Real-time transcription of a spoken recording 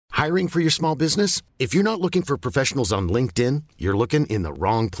Hiring for your small business? If you're not looking for professionals on LinkedIn, you're looking in the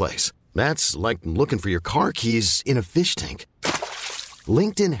wrong place. That's like looking for your car keys in a fish tank.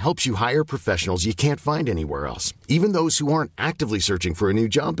 LinkedIn helps you hire professionals you can't find anywhere else, even those who aren't actively searching for a new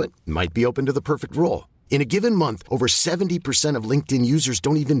job but might be open to the perfect role. In a given month, over 70% of LinkedIn users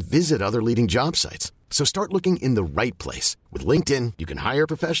don't even visit other leading job sites. So start looking in the right place. With LinkedIn, you can hire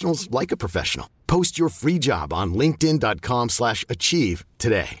professionals like a professional. Post your free job on linkedin.com/achieve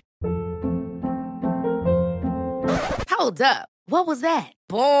today. Hold up. What was that?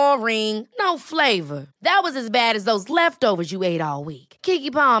 Boring. No flavor. That was as bad as those leftovers you ate all week.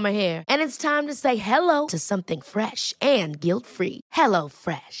 Keke Palmer here, and it's time to say hello to something fresh and guilt-free. Hello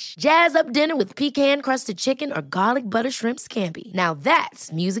Fresh. Jazz up dinner with pecan-crusted chicken or garlic butter shrimp scampi. Now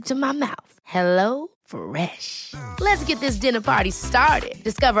that's music to my mouth. Hello Fresh. Let's get this dinner party started.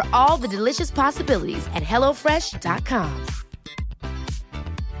 Discover all the delicious possibilities at hellofresh.com.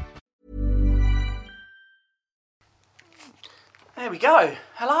 There we go.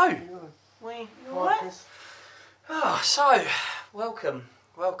 Hello. We all right? So welcome.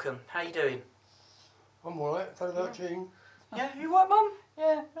 How you doing? I'm alright. What about Jean? Yeah, you right, Mum?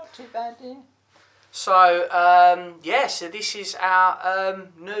 Yeah, not too bad, dear. So so this is our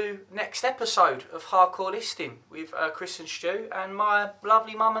new next episode of Hardcore Listing with Chris and Stu and my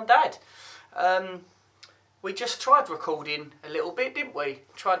lovely mum and dad. We just tried recording a little bit, didn't we?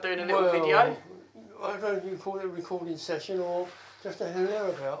 Tried doing a little video. I don't know if you call it a recording session or just a hello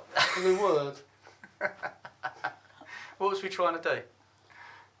about the word. What was we trying to do?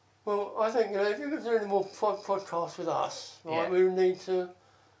 Well, I think if you're going to do any more podcasts with us, right, Yeah. we need to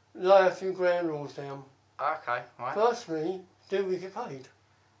lay a few ground rules down. Okay, right. Firstly, do we get paid?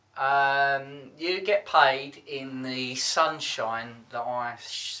 You get paid in the sunshine that I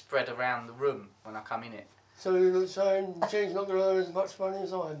spread around the room when I come in it. So you're saying Jean's not going to earn as much money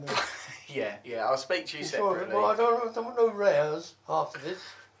as I am then? Yeah, I'll speak to you Sure. separately. Well, I don't want no rares after this.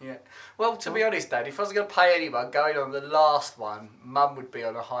 Yeah. Well, to be honest, Dad, if I was going to pay anyone going on the last one, Mum would be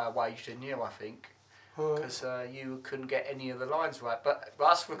on a higher wage than you, I think. Because you couldn't get any of the lines right. But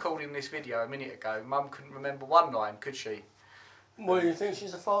us recording this video a minute ago, Mum couldn't remember one line, could she? Well, you think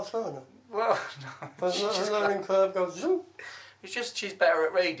she's a fast learner? Well, no. Her learning curve goes zoom. It's just she's better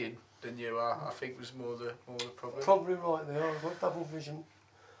at reading than you are, I think was more the problem. Probably right there. I've got double vision.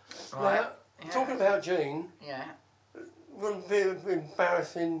 Right. Now, talking about Jean, Yeah. one bit of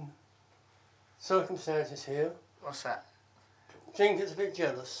embarrassing circumstances here. What's that? Jean gets a bit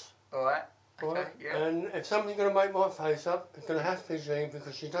jealous. Alright. Okay, Right? yeah. And if somebody's going to make my face up, it's going to have to be Jean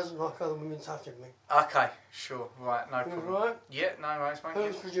because she doesn't like other women touching me. Okay, sure. Right, no problem. Right? Yeah, no worries, mate.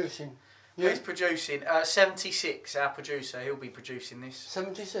 Who's producing? Who's producing? 76, our producer. He'll be producing this.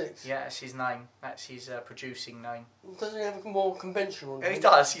 76? Yeah, that's his name. That's his producing name. Doesn't he have a more conventional name? He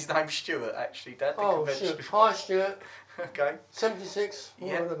does. His name's Stuart, actually, Dad. The Oh, conventional- Stuart. Hi, Stuart. Okay. 76?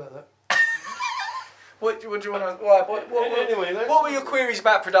 Yeah. What about that? What do you want to... Right, Anyway, what were your queries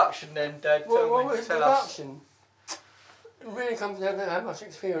about production then, Dad? Well, his Tell us. production, it really comes down to how much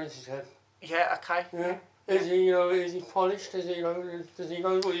experience he's had. Yeah, okay. Yeah. Is he, is he polished? Does he know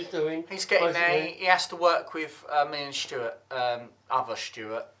what he's doing? He's getting there. basically? He has to work with me and Stuart, other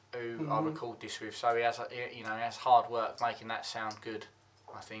Stuart, who I record this with. So he has, he has hard work making that sound good,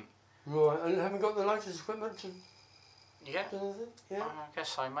 I think. Right, and have we got the latest equipment to Yeah. do anything? Yeah. I guess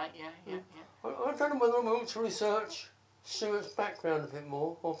so, mate. Yeah. I don't know whether I want to research Stuart's background a bit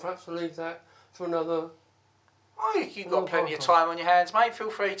more, or perhaps I'll leave that for another. Oh, you've got plenty of time on your hands, mate.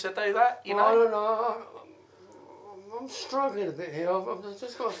 Feel free to do that. You Well, I know. don't know. I'm struggling a bit here. I've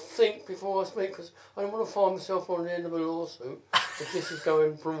just got to think before I speak because I don't want to find myself on the end of a lawsuit if this is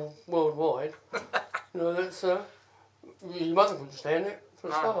going worldwide. That's your mother couldn't stand it for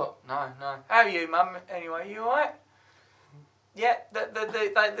a start. No. How are you, Mum? Anyway, you all right? Yeah.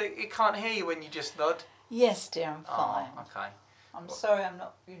 You can't hear you when you just nod. Yes, dear, I'm fine. Oh, okay. I'm sorry I'm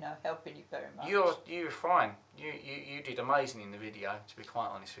not, helping you very much. You're fine. You did amazing in the video, to be quite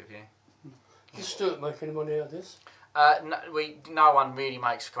honest with you. Does Stuart make any money out of this? No one really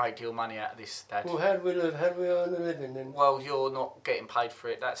makes a great deal of money out of this, Dad. Well, how do we live? How do we earn a living then? Well, you're not getting paid for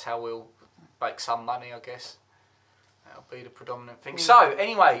it. That's how we'll make some money, I guess. That'll be the predominant thing. So,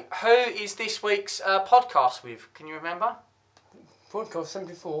 anyway, who is this week's podcast with? Can you remember? Podcast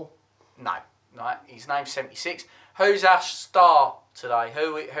 74. No. His name's 76. Who's our star today?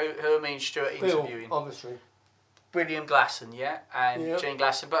 Who are me and Stuart interviewing? Bill, obviously. William Glasson, yeah? And Yep. Jean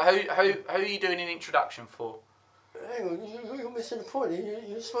Glasson. But who are you doing an introduction for? Hang on, you're missing the point.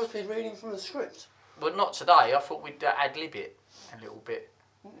 You're supposed to be reading from the script. Well, not today. I thought we'd ad-lib it a little bit.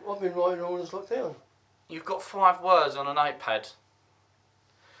 I've been writing all this lot down. You've got 5 words on a notepad.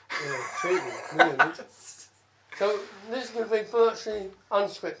 Yeah, cheating, really. So this is going to be virtually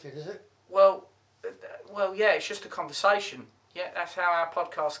unscripted, is it? Well, yeah, it's just a conversation. Yeah, that's how our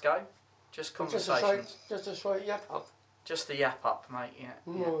podcasts go. Just conversations. Just a straight yap up. Just a yap up, mate. Yeah.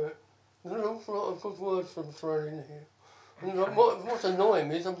 Right. There's an awful lot of good words from thrown in here. And what's annoying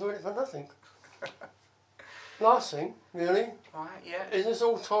me is I'm doing it for nothing. Last thing, really, Right. Yeah. is this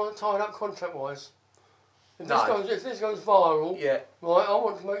all tied up contract-wise? If No. this goes viral, Yeah. right, I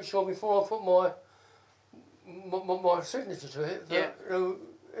want to make sure before I put my signature to it that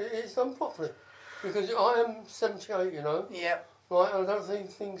it's done properly. Because I am 78, you know. Yeah. Right, and I don't think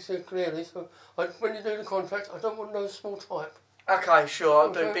things clearly. So when you do the contract, I don't want no small type. Okay, sure.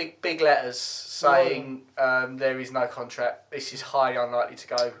 I'll do Okay. big letters saying there is no contract. This is highly unlikely to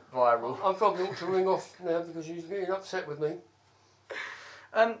go viral. I probably ought to ring off now because you're getting upset with me.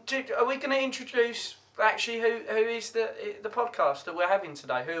 Are we going to introduce actually who is the podcast that we're having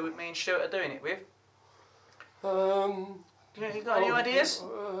today? Who me and Stuart are doing it with? You got any ideas?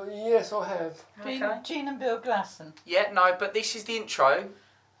 Yes, I have. Okay. Jean and Bill Glasson. Yeah, no, but this is the intro.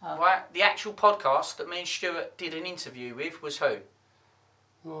 Oh. Right, the actual podcast that me and Stuart did an interview with was who?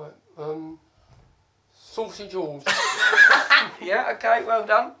 Right, Saucy George. Yeah, okay, well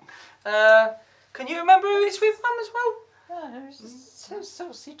done. Can you remember who it's with, Mum, as well? Oh, so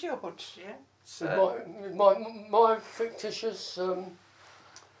Saucy George. Yeah. So, My fictitious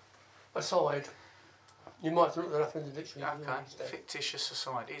aside. You might look that up in the dictionary. okay, fictitious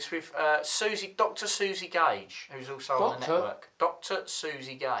aside. It's with Dr. Susie Gage, who's also on the Doctor? network. Dr.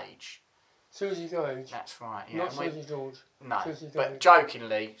 Susie Gage. Susie Gage. That's right, yeah. Not And we- Susie George. No, Susie but Gage.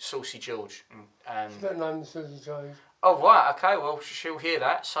 jokingly, Saucy George. She's better known than Susie Gage. Oh, right, okay, well, she'll hear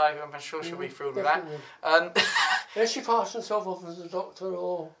that, so I'm sure she'll be thrilled with that. Definitely. Has she passed herself off as a doctor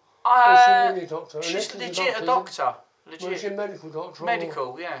or is she really a doctor? And she's if legit a doctor. Well, is she a Legit. medical doctor?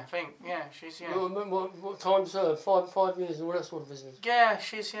 Medical, yeah, I think, yeah, she's, yeah. Or, what time served? 5 years and all that sort of business. Yeah,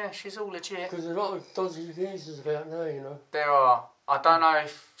 she's all legit. Because there's a lot of dodgy geezers about now, you know. There are. I don't know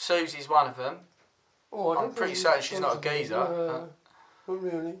if Susie's one of them. Oh, I I'm don't pretty think certain she's not a geezer. Not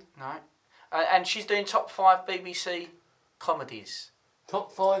really. No. And she's doing top 5 BBC comedies.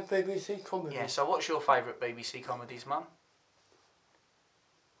 Top 5 BBC comedies. Yeah, so what's your favourite BBC comedies, Mum?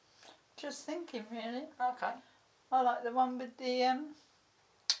 Just thinking, really. Okay. I like the one with the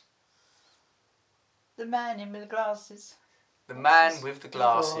man in with the glasses. The Man with the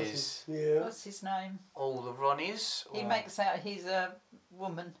Glasses. Yeah. What's his name? All the Ronnies. He or- makes out he's a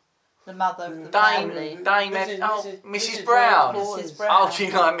woman, the mother of the Dame, family. Mrs. Brown. Mrs. Brown. Oh, do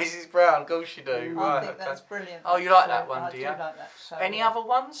you like Mrs. Brown? Of course you do. I Right, think okay. that's brilliant. Oh, you like So that one, do I you? do like that show. Any yeah. other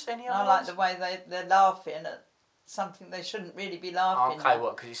ones? Any other I like ones? the way they're laughing at something they shouldn't really be laughing Okay, at.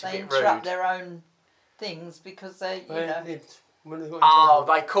 what, 'cause it's a they bit interrupt rude? their own things because they, you know. When they got in Oh,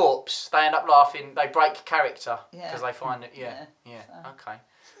 trouble. they corpse. They end up laughing. They break character Yeah. because they find it. Yeah, Yeah, okay.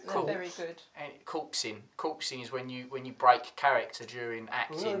 They're Cool. very good. And corpsing is when you break character during Well,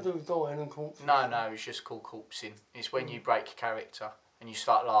 acting. they don't do dying and corpses. No, it's just called corpsing. It's when you break character and you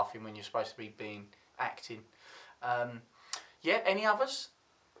start laughing when you're supposed to be being acting. Yeah. Any others?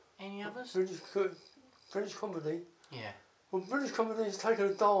 Any others? British comedy. Yeah. Well, British comedy has taken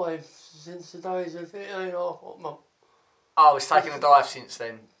a dive since the days of It Ain't Half Hot Mum. Oh, it's taken a dive since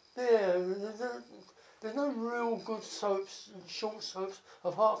then. Yeah, there's no real good soaps, short soaps,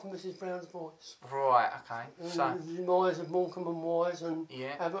 apart from Mrs. Brown's Voice. Right. Okay. And So the demise of Morecambe and Wise and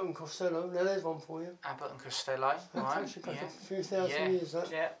yeah. Abbott and Costello. Now there's one for you. Abbott and Costello. That Right. takes you back Yeah. a few thousand Yeah. years.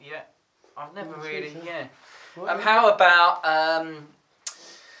 That. Yeah. I've never Yeah, really. sure. Yeah. Right,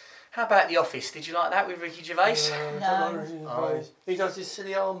 How about The Office? Did you like that with Ricky Gervais? Oh. He does this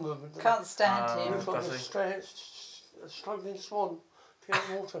silly arm movement. Can't stand Oh. He him. looks like Does he? a struggling swan,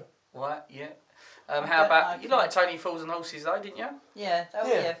 peeing water. What? Yeah. I How don't about like you him. liked Tony Fools and Horses though, didn't you? Yeah,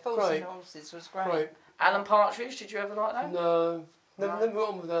 Yeah, Fools great. and Horses was great. Right. Alan Partridge, did you ever like that? No, No. never got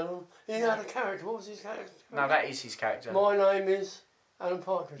on with Alan. He had a character. What was his character? No, that is his character. My name is Alan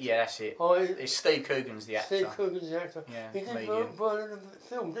Partridge. Yeah, that's it. I, It's Steve Coogan's the actor. Steve Coogan's the actor. Yeah, He did comedian. well in a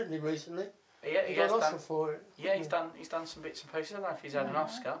film, didn't he, recently? Yeah, He he got has an Oscar done. for it. Yeah, he's done some bits and pieces. I don't know if he's had an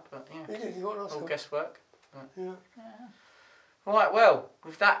Oscar, but yeah, He did, he got an Oscar. all guesswork. Yeah. Right. Well,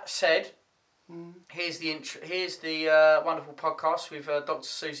 with that said, here's the intro. Here's the wonderful podcast with Dr.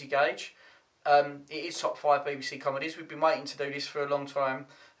 Susie Gage. It is top 5 BBC comedies. We've been waiting to do this for a long time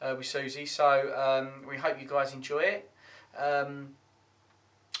with Susie, so we hope you guys enjoy it.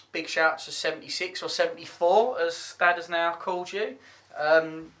 Big shout to 76 or 74, as Dad has now called you.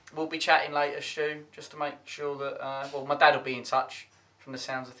 We'll be chatting later, Stu, just to make sure that... well, my dad will be in touch from the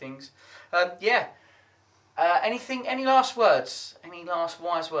sounds of things. Yeah. Any last words? Any last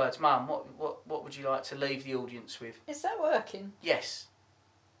wise words, Mum? What would you like to leave the audience with? Is that working? Yes.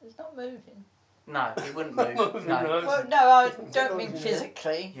 It's not moving. No, it wouldn't move. No. Well, no, I don't mean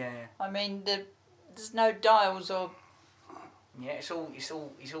physically. Yeah. I mean there's no dials or. Yeah, it's all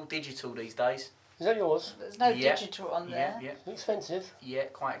digital these days. Is that yours? There's no digital on there. Yeah. Expensive. Yeah,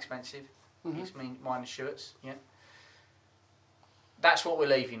 quite expensive. It's mine and Stuart's. Yeah. That's what we're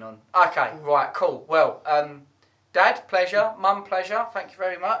leaving on. Okay, right, cool. Well, Dad, pleasure. Mum, pleasure. Thank you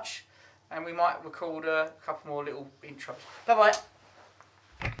very much. And we might record a couple more little intros. Bye-bye.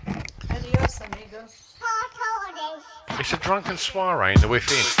 Adios, amigos. It's a drunken soiree in the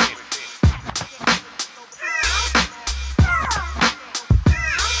within.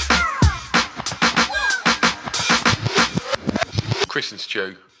 Chris and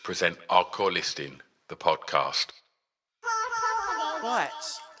Stu present Hardcore Listing, the podcast. Right.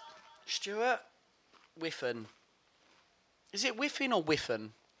 Stuart, Whiffen. Is it Whiffin or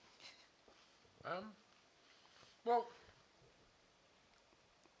Whiffen? Well,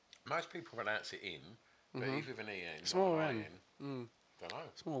 most people pronounce it in, but he's with an EN. It's more an N. Don't know.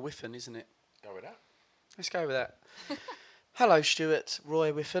 It's more Whiffen, isn't it? Go with that. Let's go with that. Hello, Stuart.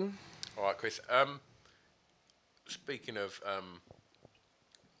 Roy Whiffen. All right, Chris. Speaking of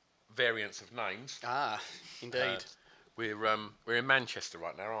variants of names, Indeed. we're in Manchester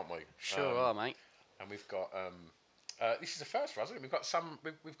right now, aren't we? Sure are, mate. And we've got this is the first for us, isn't it? We've got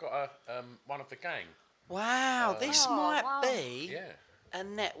we've got one of the gang. Wow, this might be Yeah. a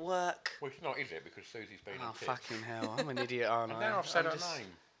network. Well, it's not, is it? Because Susie's been Oh, on tip. fucking hell. I'm an idiot, aren't I? And now I've said her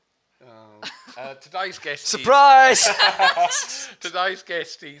name. Today's guest. Surprise! Today's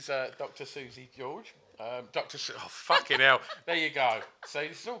guest is Dr. Susie George. Oh, fucking hell. There you go. So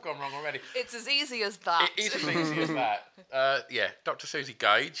it's all gone wrong already. It's as easy as that. It is as easy as that. Yeah, Dr. Susie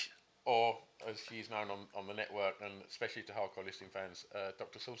Gage, or as she is known on the network, and especially to hardcore listing fans,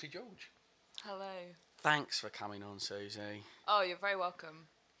 Dr. Susie George. Hello. Thanks for coming on, Susie. Oh, you're very welcome.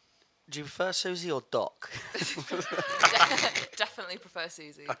 Do you prefer Susie or Doc? Definitely prefer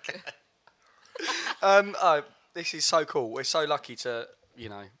Susie. Okay. This is so cool. We're so lucky to,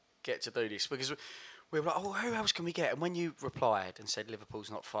 get to do this because we were like, oh, who else can we get? And when you replied and said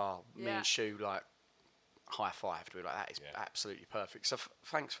Liverpool's not far, me and Shu high-fived. We were like, that is absolutely perfect. So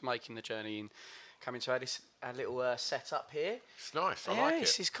thanks for making the journey and coming to our little setup here. It's nice. I like it.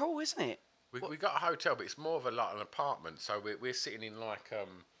 This is cool, isn't it? We got a hotel, but it's more of an apartment. So we're sitting in a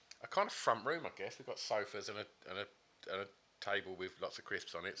kind of front room, I guess. We've got sofas and a table with lots of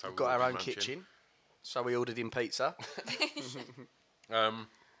crisps on it. So we've got our own kitchen. So we ordered in pizza. And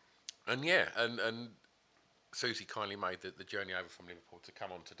Susie kindly made the journey over from Liverpool to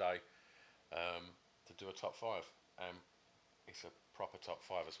come on today to do a top 5. It's a proper top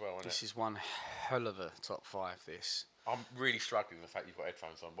 5 as well, isn't it? This is one hell of a top 5, this. I'm really struggling with the fact you've got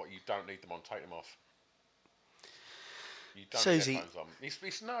headphones on. You don't need them on. Take them off. You don't Susie, need headphones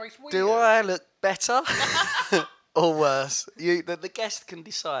on. It's weird. Do I look better or worse? The guest can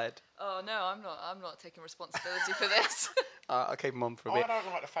decide. Oh no, I'm not taking responsibility for this. I'll keep them on for a bit. I don't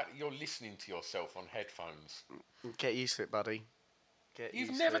like the fact that you're listening to yourself on headphones. Get used to it, buddy.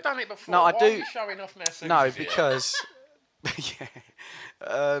 You've never done it before. No, I do. Why are you showing off now, Susie? No, because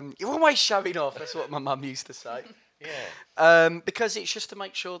you're always showing off. That's what my mum used to say. Yeah. Because it's just to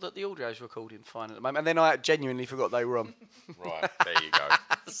make sure that the audio's recording fine at the moment. And then I genuinely forgot they were on. Right, there you go.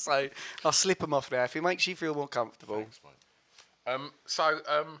 So I'll slip them off now if it makes you feel more comfortable. Thanks, mate.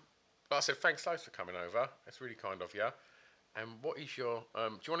 Like I said, thanks loads for coming over. That's really kind of you. And what is your... do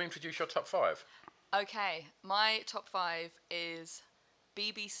you want to introduce your top 5? Okay, my top 5 is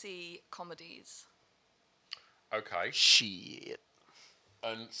BBC comedies. Okay. Shit.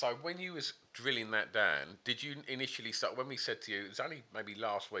 And so when you was drilling that down, did you initially start... When we said to you, it was only maybe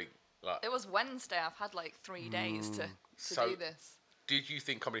last week... It was Wednesday. I've had 3 days to do this. Did you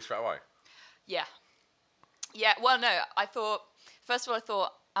think comedy straight away? Yeah. Yeah, well, no, I thought... First of all, I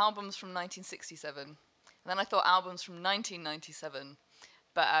thought albums from 1967. And then I thought albums from 1997.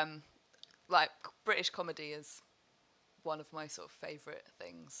 But, British comedy is one of my sort of favourite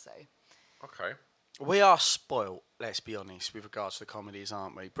things, so... Okay. We are spoilt, let's be honest, with regards to comedies,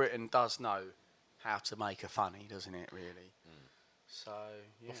 aren't we? Britain does know how to make a funny, doesn't it, really? So,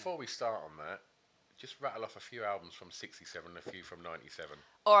 yeah. Before we start on that, just rattle off a few albums from 67 and a few from 97.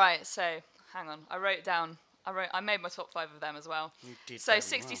 All right, so hang on. I wrote down. I made my top 5 of them as well. You did. So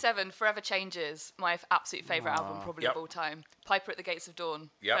 67, Forever Changes, my absolute favourite album probably of all time. Piper at the Gates of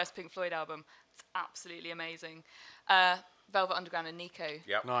Dawn, first Pink Floyd album. It's absolutely amazing. Velvet Underground and Nico.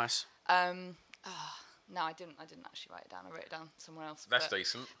 Yep. Nice. No, I didn't actually write it down. I wrote it down somewhere else. That's but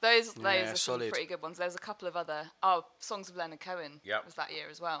decent. Those Yeah, are some solid. pretty good ones. There's a couple of other. Songs of Leonard Cohen Yep. was that year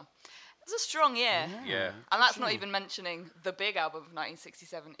as well. It was a strong year. Yeah. And that's not even mentioning the big album of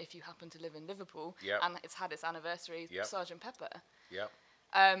 1967, If You Happen to Live in Liverpool. Yep. And it's had its anniversary, Yep. Sgt. Pepper. Yep.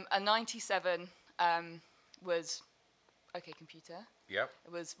 And 97 was OK Computer. Yep.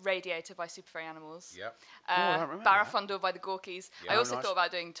 It was Radiator by Super Furry Animals. Yep. I don't remember Barafundle by the Gorkies. Yeah. I also nice. thought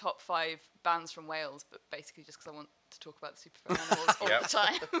about doing top 5 bands from Wales, but basically just because I want to talk about the Super Furry Animals all Yep. the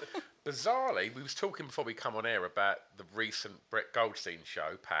time. Bizarrely, we was talking before we come on air about the recent Brett Goldstein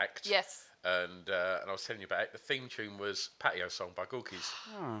show, Packed. Yes. And I was telling you about it. The theme tune was Patio Song by Gorkies.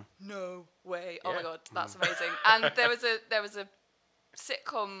 No way! Oh Yeah. my god, that's amazing. And there was a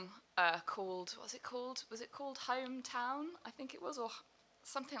sitcom called, what was it called? Was it called Hometown? I think it was, or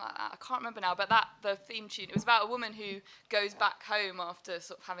something like that. I can't remember now. But the theme tune, it was about a woman who goes back home after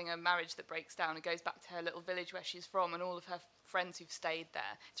sort of having a marriage that breaks down and goes back to her little village where she's from and all of her friends who've stayed there.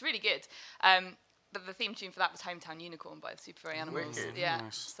 It's really good. But the theme tune for that was Hometown Unicorn by the Super Furry Animals. Wicked. Yeah.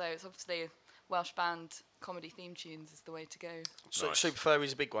 Nice. So it's obviously Welsh band comedy theme tunes is the way to go. So, Nice. Super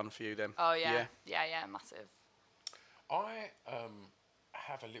Furry's a big one for you then. Oh yeah, massive. I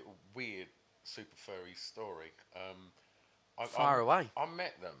have a little weird Super Furry story. Fire away. I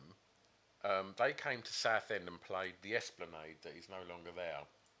met them. They came to Southend and played the Esplanade that is no longer there.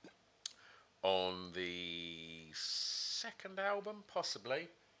 On the second album, possibly.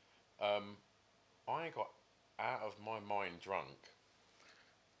 I got out of my mind drunk,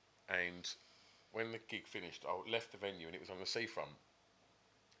 and when the gig finished, I left the venue and it was on the seafront,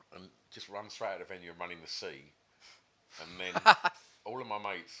 and just run straight out of the venue and run in the sea, and then all of my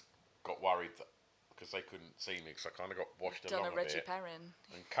mates got worried because they couldn't see me because I kind of got washed Done along a a Reggie bit Perrin.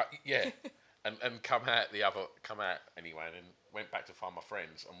 and come out anyway, and then went back to find my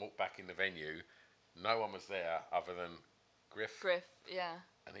friends and walked back in the venue. No one was there other than Griff. Yeah.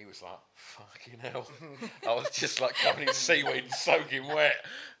 And he was like, fucking hell. I was just like covered in seaweed and soaking wet.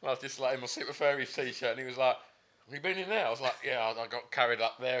 And I was just like in my Super Furries t-shirt, and he was like, have you been in there? I was like, yeah, I got carried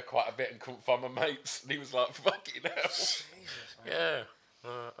up there quite a bit and couldn't find my mates. And he was like, fucking hell. Jesus, man.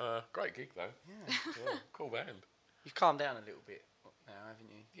 Yeah. Great gig though. Yeah. Cool band. You've calmed down a little bit now, haven't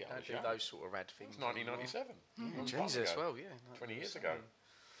you? Yeah, I Don't was do young. those sort of rad It things. was 1997. Yeah, Long time Jesus, ago. well, yeah. 20 years ago.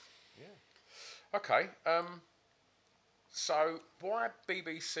 Yeah. Okay. So why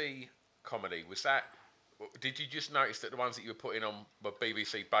BBC comedy? Was that? Did you just notice that the ones that you were putting on were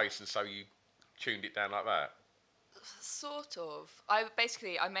BBC based, and so you tuned it down like that? Sort of. I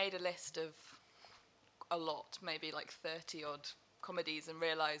made a list of a lot, maybe like 30 odd comedies, and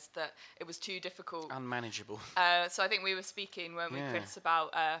realised that it was too difficult. Unmanageable. So I think we were speaking, weren't we, Yeah. Chris,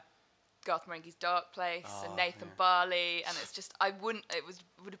 about Garth Marenghi's Dark Place and Nathan yeah. Barley, and it's just would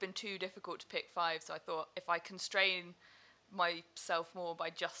have been too difficult to pick 5. So I thought if I constrain myself more by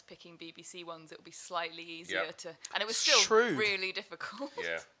just picking BBC ones, it'll be slightly easier Yep. to. And it was still Shrewd. really difficult.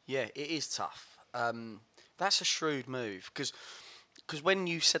 Yeah. Yeah, it is tough. That's a shrewd move because when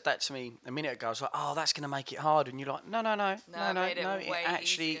you said that to me a minute ago, I was like, "Oh, that's going to make it hard," and you're like, "No, it made it It way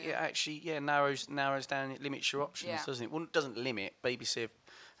actually, easier. narrows down. It limits your options, Yeah. doesn't it? Well, it doesn't limit. BBC have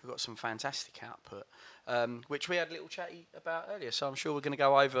got some fantastic output, which we had a little chatty about earlier. So I'm sure we're going to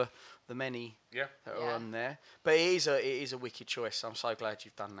go over the many Yeah. that Yeah. are on there. But it is a wicked choice. I'm so glad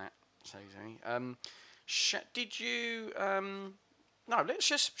you've done that, Susie. Did you? No,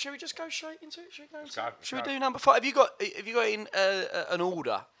 shall we just go straight into it? Shall we go? Let's go, Shall we let's go. do number 5? Have you got in an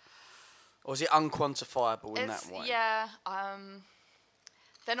order, or is it unquantifiable in that way? Yeah,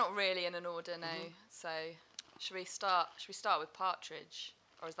 they're not really in an order, no. So, should we start with Partridge,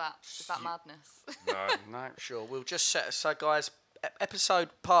 or is that madness? No. No, sure. We'll just set. So, guys, episode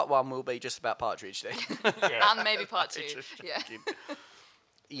part 1 will be just about Partridge then. And maybe part 2. Just Yeah. joking.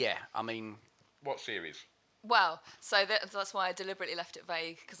 Yeah, I mean, What series? Well, so that's why I deliberately left it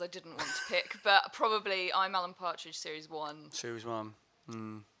vague, because I didn't want to pick. But probably I'm Alan Partridge Series 1 series 1.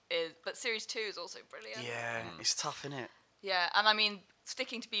 but Series 2 is also brilliant. Yeah, it's tough, isn't it? Yeah, and I mean,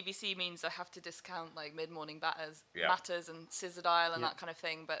 sticking to BBC means I have to discount like Mid-Morning Yeah. Matters and Scissor Dial and that kind of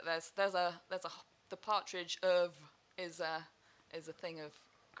thing. But the Partridge oeuvre is a thing of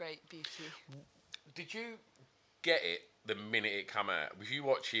great beauty. Did you get it the minute it come out? Was you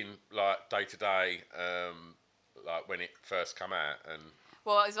watching like day to day, like when it first come out? And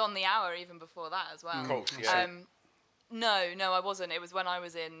Well, it was on the hour even before that as well. of course, yeah. No, I wasn't. It was when I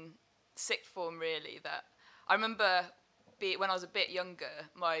was in sixth form, really, that I remember when I was a bit younger,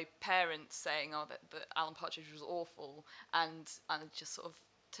 my parents saying, that Alan Partridge was awful, and I just sort of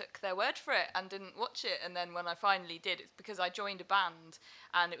took their word for it and didn't watch it. And then when I finally did, it's because I joined a band,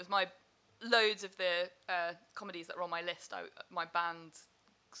 and it was my loads of the comedies that are on my list, my band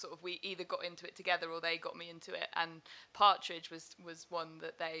sort of, we either got into it together or they got me into it, and Partridge was one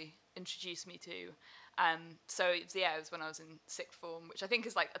that they introduced me to. So it was when I was in sixth form, which I think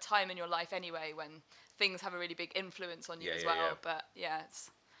is like a time in your life anyway when things have a really big influence on you as well. Yeah. But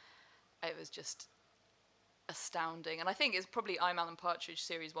it was just astounding, and I think it's probably I'm Alan Partridge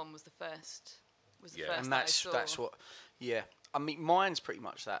series 1 was the first. And that's what. Yeah, I mean, mine's pretty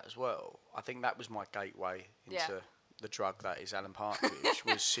much that as well. I think that was my gateway into the drug that is Alan Partridge.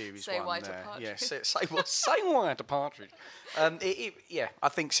 Was series say 1 why there. To Partridge. Yeah, say why to Partridge. I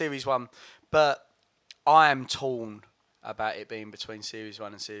think series 1, but I am torn about it being between series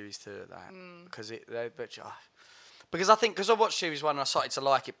 1 and series 2 of that because I think I watched series 1 and I started to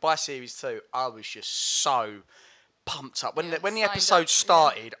like it. By series 2, I was just so pumped up when the episode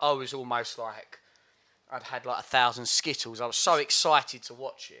started. I was almost like I'd had like 1,000 Skittles. I was so excited to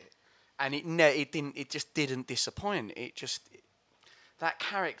watch it, and it just didn't disappoint. That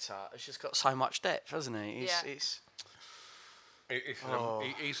character has just got so much depth, hasn't he? He's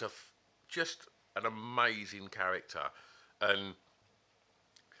just an amazing character, and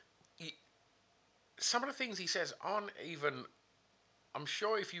some of the things he says aren't even. I'm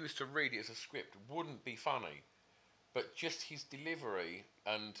sure if you was to read it as a script, wouldn't be funny, but just his delivery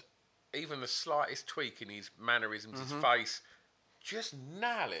and even the slightest tweak in his mannerisms, his face, just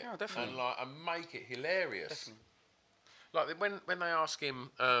nail it and make it hilarious. Definitely. Like when they ask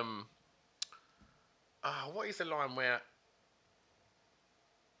him, what is the line where?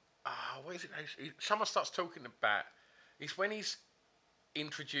 What is it? Someone starts talking about. It's when he's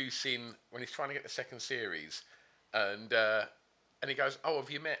introducing, when he's trying to get the second series, and he goes, "Oh, have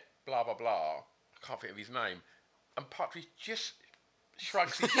you met blah blah blah?" I can't think of his name, and Partridge just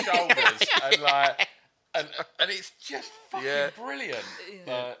shrugs his shoulders and it's just fucking brilliant.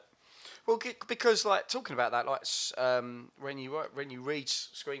 Yeah. Well, because like talking about that, like when you read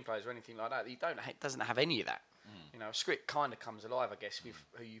screenplays or anything like that, it doesn't have any of that. You know, a script kind of comes alive, I guess, with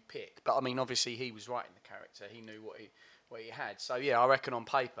who you pick. But I mean, obviously, he was writing the character. He knew what he had. So yeah, I reckon on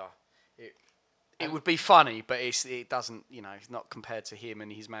paper, it would be funny, but it doesn't. You know, it's not compared to him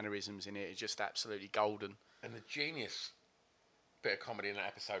and his mannerisms in it. It's just absolutely golden. And the genius bit of comedy in that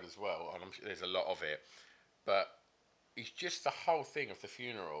episode as well, and I'm sure there's a lot of it, but it's just the whole thing of the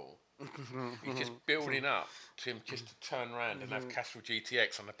funeral. He's just building up to him just to turn around and have Castrol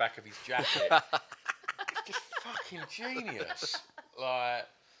GTX on the back of his jacket. It's just fucking genius. Like,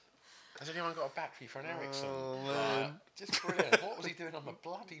 has anyone got a battery for an Ericsson? Oh, man. Just brilliant. What was he doing on the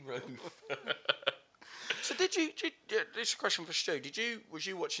bloody roof? So this is a question for Stu. Was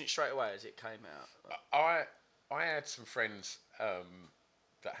you watching it straight away as it came out? I had some friends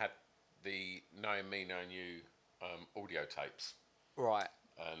that had the Knowing Me, Knowing You audio tapes. Right.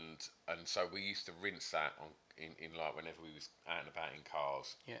 And so we used to rinse that in like whenever we was out and about in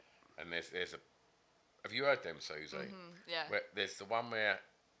cars. Yeah. And there's a. Have you heard them, Susie? Yeah. There's the one where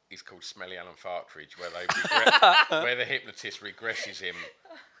he's called Smelly Alan Partridge, where where the hypnotist regresses him.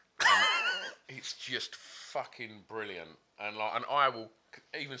 And it's just fucking brilliant. And I will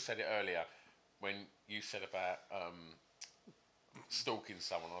even said it earlier when you said about stalking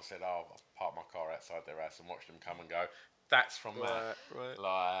someone. I said, I'll park my car outside their house and watch them come and go. That's from that. Right.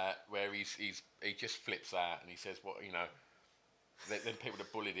 Like where he just flips out and he says, "What you know." Then people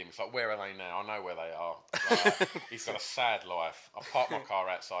that bullied him, it's like, where are they now? I know where they are. Like, he's got a sad life. I parked my car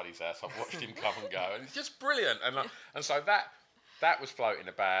outside his house. I've watched him come and go, and it's just brilliant. And so that was floating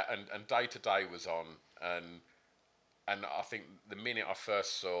about, and Day to Day was on, and I think the minute I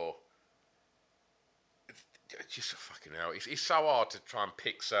first saw, it's just fucking hell. It's so hard to try and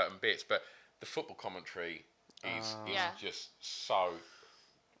pick certain bits, but the football commentary is just so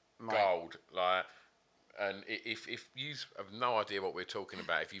gold, like. And if you have no idea what we're talking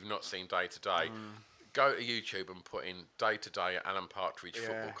about, if you've not seen Day to Day, go to YouTube and put in Day to Day Alan Partridge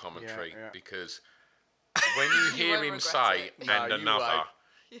football commentary, because when you hear him say "and another,"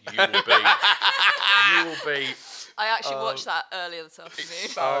 you will be. I actually watched that earlier this afternoon.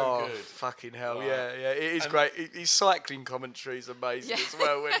 It's so good. Fucking hell, yeah, it is great. His cycling commentary is amazing as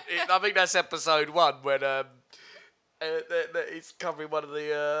well. I think that's episode 1 when he's covering one of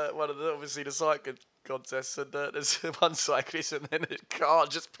the obviously the cycling contests, and there's one cyclist, and then a car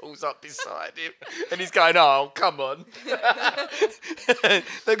just pulls up beside him, and he's going, "Oh, come on!"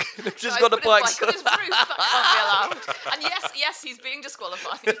 They've just got a bike. On his roof, that can't be allowed. And yes, he's being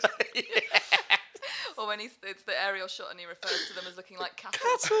disqualified. Or when it's the aerial shot and he refers to them as looking like cattle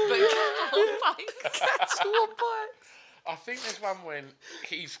on bikes. Cattle on bikes. I think there's one when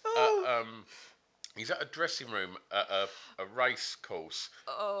he's at a dressing room at a race course,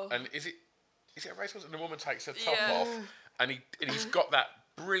 and is it is it a racehorse? And the woman takes her top Yeah. off, and he's got that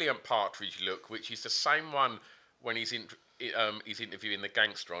brilliant Partridge look, which is the same one when he's interviewing the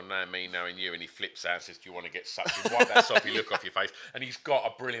gangster on Now Me, Knowing You, and he flips out and says, "Do you want to get sucked in? Wipe that soppy look off your face." And he's got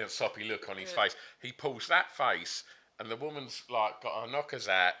a brilliant soppy look on his face. He pulls that face, and the woman's like got her knockers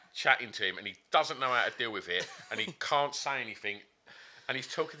out, chatting to him, and he doesn't know how to deal with it, and he can't say anything, and he's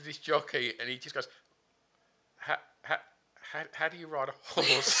talking to this jockey, and he just goes, How do you ride a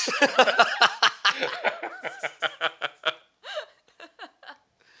horse?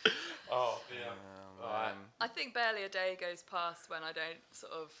 Oh, dear. Right. I think barely a day goes past when I don't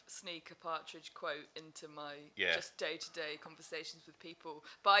sort of sneak a Partridge quote into my just day-to-day conversations with people.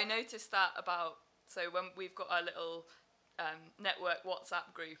 But I noticed that so when we've got our little network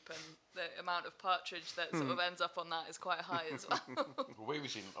WhatsApp group, and the amount of Partridge that sort of ends up on that is quite high as well. Well, we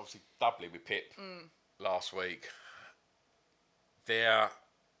was in, obviously, Dublin with Pip last week. I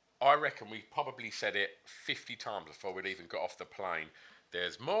reckon we probably said it 50 times before we'd even got off the plane.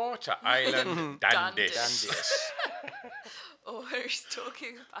 There's more to Ireland than this. Or where he's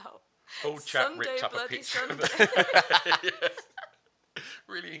talking about Old chap Sunday, ripped up a bloody picture of Sunday. it.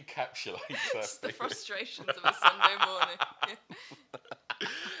 Really encapsulates that. Just the frustrations of a Sunday morning.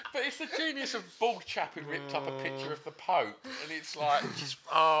 But it's the genius of bald chap who ripped up a picture of the Pope, and it's like, just,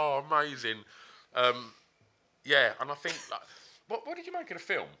 oh, amazing. Yeah, and I think, like, what did you make of the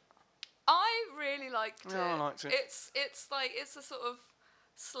film? I really liked it. Yeah, I liked it. It's a sort of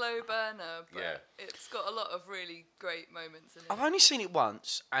slow burner, but it's got a lot of really great moments in it. I've only seen it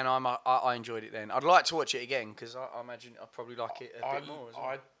once, and I enjoyed it then. I'd like to watch it again, because I imagine I'd probably like it a bit more as well.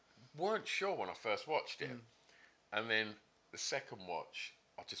 I weren't sure when I first watched it, and then the second watch,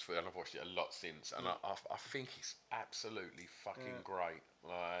 and I've watched it a lot since, and I think it's absolutely fucking great.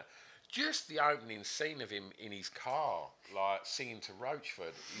 Like, just the opening scene of him in his car, like singing to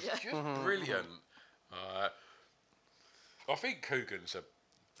Roachford, is just brilliant. I think Coogan's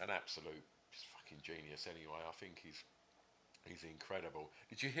an absolute fucking genius. Anyway, I think he's incredible.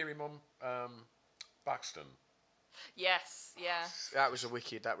 Did you hear him on Buxton? Yes, yeah. That was a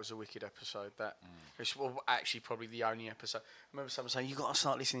wicked episode. It's actually probably the only episode. I remember someone saying, "You got to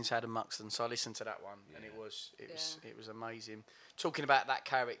start listening to Adam Buxton." So I listened to that one, and it was amazing. Talking about that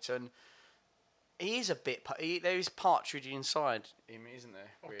character, and he is a bit. There is Partridge inside him, isn't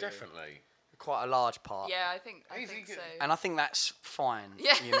there? Oh, really? definitely. Quite a large part. Yeah, I think so. And I think that's fine.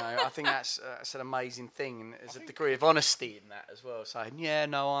 Yeah. You know, I think that's an amazing thing, and there's a degree of honesty in that as well. Saying, there's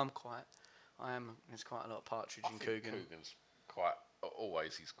quite a lot of Partridge in Coogan. Coogan's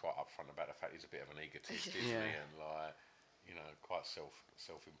he's quite upfront about the fact he's a bit of an egotist, isn't he? And like, quite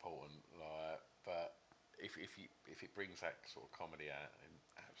self-important. Like, but if it brings that sort of comedy out, then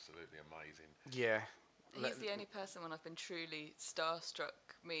absolutely amazing. Yeah. He's the only person when I've been truly starstruck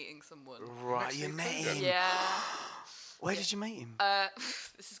meeting someone. Right, you met him? Yeah. Where did you meet him?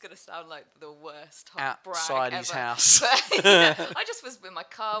 This is going to sound like the worst outside brag his ever. house. I just was in my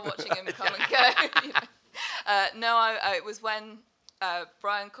car watching him come and go. It was when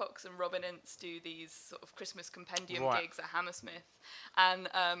Brian Cox and Robin Ince do these sort of Christmas compendium gigs at Hammersmith, and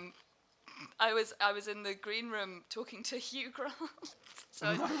I was in the green room talking to Hugh Grant.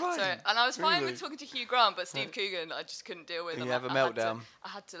 And I was fine with talking to Hugh Grant, but Steve Coogan I just couldn't deal with. You have a meltdown. I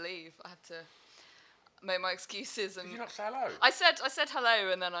had to leave. I had to make my excuses. And did you not say hello? I said hello,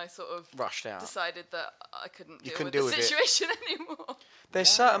 and then I sort of rushed out. Decided that I couldn't deal with the it. situation anymore. There's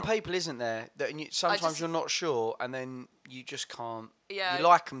certain people, isn't there, that sometimes you're not sure, and then you just can't. Yeah. You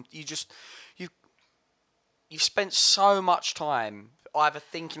like them. You've spent so much time either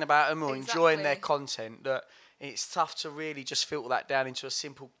thinking about them or enjoying their content that it's tough to really just filter that down into a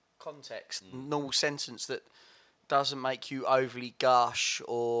simple context, normal sentence that doesn't make you overly gush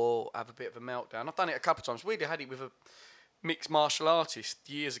or have a bit of a meltdown. I've done it a couple of times. We had it with a mixed martial artist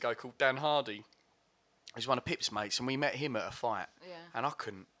years ago called Dan Hardy. He's one of Pip's mates, and we met him at a fight. Yeah. And I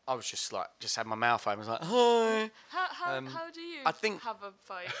couldn't. I was just had my mouth open. I was like, hi. How do you have a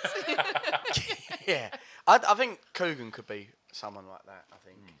fight? Yeah. I think Coogan could be someone like that, I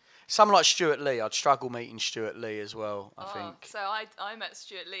think. Someone like Stuart Lee. I'd struggle meeting Stuart Lee as well, I think. So I met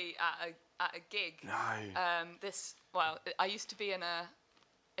Stuart Lee at a gig. No. I used to be in a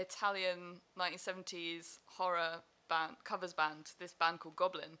Italian 1970s horror covers band, this band called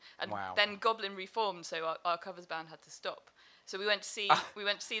Goblin, and then Goblin reformed, so our covers band had to stop. So we went to see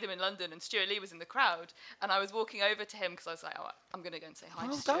them in London, and Stuart Lee was in the crowd, and I was walking over to him because I was like, I'm going to go and say hi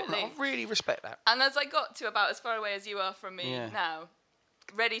to Stuart Lee. I really respect that. And as I got to about as far away as you are from me now,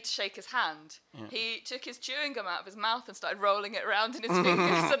 ready to shake his hand, he took his chewing gum out of his mouth and started rolling it around in his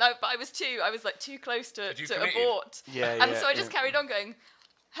fingers. But I was too close to abort. Yeah, and so I just carried on going,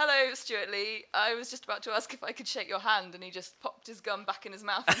 hello, Stuart Lee. I was just about to ask if I could shake your hand, and he just popped his gum back in his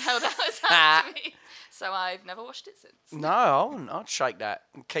mouth and held out his hand to me. So I've never washed it since. No, I wouldn't. I'd shake that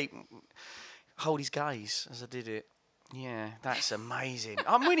and hold his gaze as I did it. Yeah, that's amazing.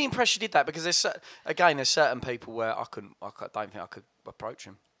 I'm really impressed you did that because there's certain people where I don't think I could approach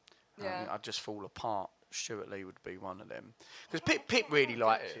him. Yeah. I'd just fall apart. Stuart Lee would be one of them because Pip really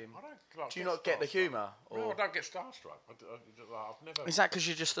likes him. Do you not get the humour? No, I don't get starstruck. I've never. Is that because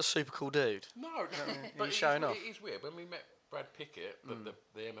you're just a super cool dude? No, but you're showing off. It is weird. When we met Brad Pickett, the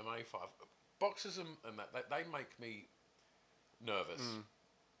MMA fight, boxers and that they make me nervous.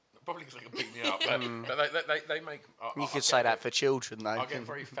 Probably because they can beat me up, but they make. You could say that for children, though. I get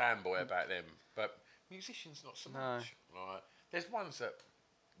very fanboy about them, but musicians not so much. Like, there's ones that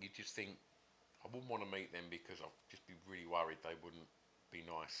you just think I wouldn't want to meet them because I'd just be really worried they wouldn't be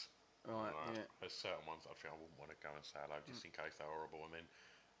nice. Right. Yeah. There's certain ones I think I wouldn't want to go and say hello just in case they're horrible, and then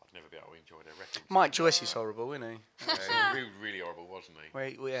I'd never be able to enjoy their records. Mike Joyce is horrible, isn't he? Yeah, really, really horrible, wasn't he?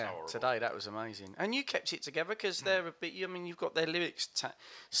 Well, yeah. So today that was amazing, and you kept it together because they're a bit. I mean, you've got their lyrics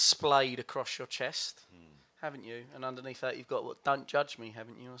splayed across your chest, haven't you? And underneath that, you've got what? Don't judge me,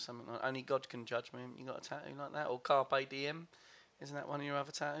 haven't you, or something like? Only God can judge me. Haven't you got a tattoo like that, or Carpe Diem? Isn't that one of your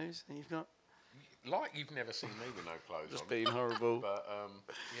other tattoos that you've got? Like you've never seen me with no clothes Just on. being horrible. But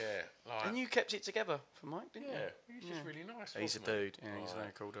yeah. Like, and you kept it together for Mike, didn't you? Yeah, he's just really nice. He's a dude. Yeah, he's a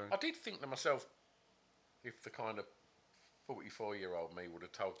very cool dude. I did think to myself, if the kind of 44-year-old me would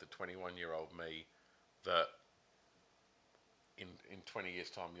have told the 21-year-old me that in 20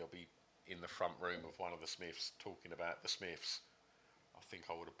 years' time you'll be in the front room of one of the Smiths talking about the Smiths, I think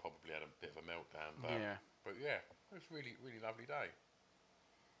I would have probably had a bit of a meltdown. But yeah, it was a really, really lovely day.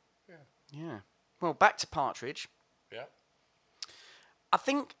 Yeah. Well, back to Partridge. Yeah. I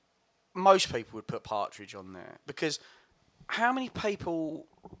think most people would put Partridge on there because how many people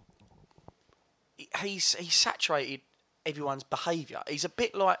he's saturated everyone's behaviour. He's a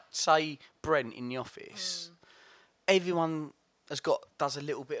bit like, say, Brent in The Office. Everyone does a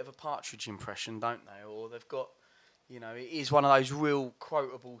little bit of a Partridge impression, don't they? Or they've got, it is one of those real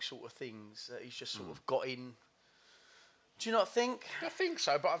quotable sort of things that he's just sort of got in. Do you not think? I think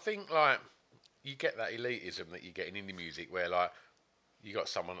so, but I think like you get that elitism that you get in indie music, where like you got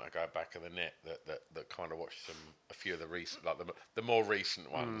someone that go back of the net that kind of watched a few of the recent, like the more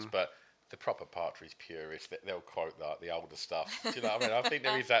recent ones, but the proper Partridge purists, they'll quote like the older stuff. Do you know what I mean? I think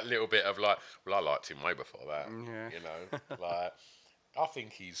there is that little bit of like, well, I liked him way before that. Yeah. Like I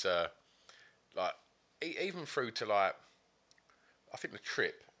think he's like even through to like I think The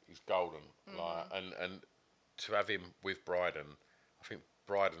Trip is golden, like and to have him with Bryden, I think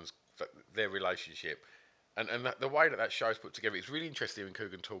Bryden's their relationship, and the way that show's put together, it's really interesting when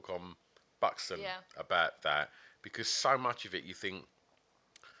Coogan talk on Buxton about that, because so much of it you think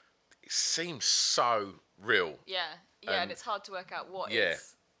it seems so real. And it's hard to work out what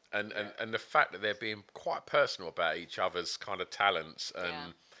is. And the fact that they're being quite personal about each other's kind of talents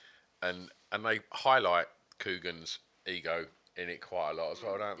and they highlight Coogan's ego in it quite a lot as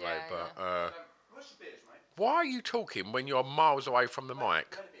well, don't they? But why are you talking when you're miles away from the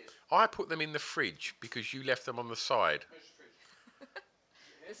mic? I put them in the fridge because you left them on the side.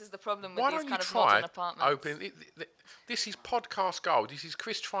 This is the problem with these kind of modern apartments. This is podcast gold. This is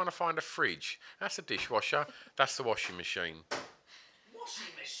Chris trying to find a fridge. That's a dishwasher. That's the washing machine.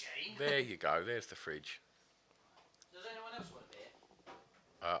 Washing machine? There you go. There's the fridge. Does anyone else want a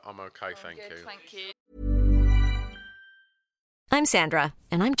beer? I'm okay, thank you. Thank you. I'm Sandra,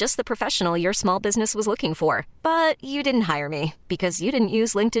 and I'm just the professional your small business was looking for. But you didn't hire me because you didn't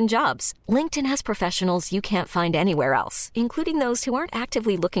use LinkedIn Jobs. LinkedIn has professionals you can't find anywhere else, including those who aren't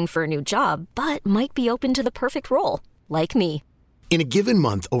actively looking for a new job, but might be open to the perfect role, like me. In a given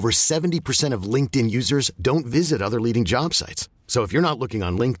month, over 70% of LinkedIn users don't visit other leading job sites. So if you're not looking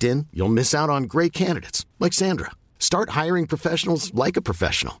on LinkedIn, you'll miss out on great candidates like Sandra. Start hiring professionals like a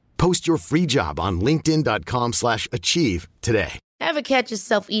professional. Post your free job on linkedin.com/achieve today. Ever catch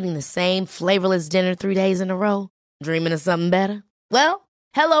yourself eating the same flavorless dinner 3 days in a row? Dreaming of something better? Well,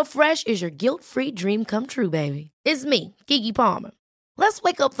 HelloFresh is your guilt-free dream come true, baby. It's me, Keke Palmer. Let's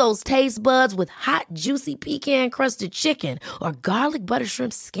wake up those taste buds with hot, juicy pecan-crusted chicken or garlic butter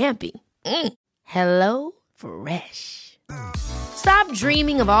shrimp scampi. Hello Fresh. Stop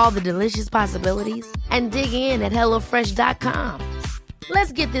dreaming of all the delicious possibilities and dig in at HelloFresh.com.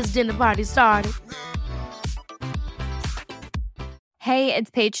 Let's get this dinner party started. Hey, it's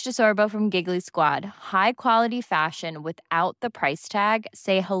Paige DeSorbo from Giggly Squad. High quality fashion without the price tag.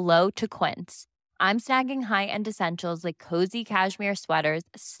 Say hello to Quince. I'm snagging high-end essentials like cozy cashmere sweaters,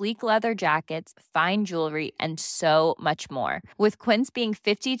 sleek leather jackets, fine jewelry, and so much more. With Quince being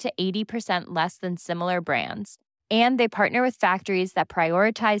 50 to 80% less than similar brands. And they partner with factories that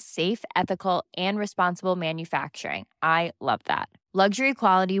prioritize safe, ethical, and responsible manufacturing. I love that. Luxury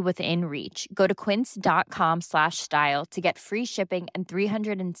quality within reach. Go to quince.com/style to get free shipping and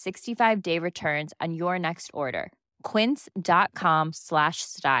 365-day returns on your next order.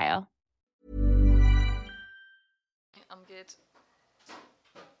 Quince.com/style. I'm good. You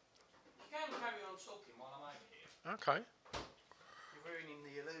can carry on talking while I'm over here. Okay. You're ruining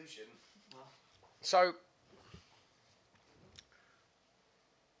the illusion. So,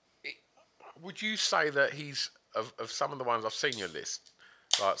 would you say that he's of some of the ones I've seen your list?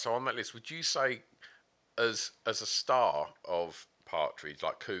 Right. So on that list, would you say as a star of Partridge,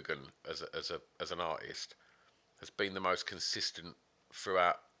 like Coogan as an artist, has been the most consistent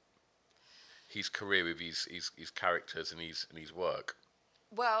throughout his career with his characters and his work?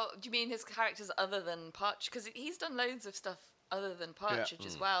 Well, do you mean his characters other than Partridge? Because he's done loads of stuff other than Partridge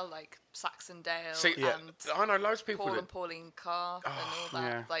as well, like Saxondale and I know loads of people Paul and Pauline Calf and all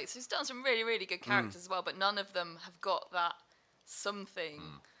that. Like, so he's done some really, really good characters as well, but none of them have got that something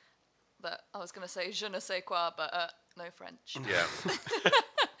that I was going to say je ne sais quoi, but no French. Yeah.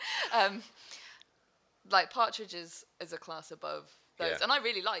 Like Partridge is a class above those, and I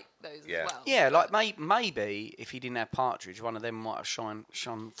really like those as well. Yeah, like maybe if he didn't have Partridge, one of them might have shone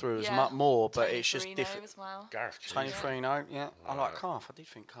through as much more. But Tony it's just Farino different. As well. Gareth Tony Farino, yeah. I like Right. Calf. I did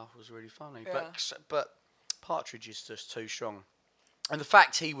think Calf was really funny, Yeah. but Partridge is just too strong. And the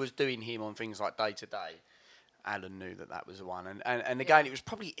fact he was doing him on things like Day to Day, Alan knew that was the one. And again, it was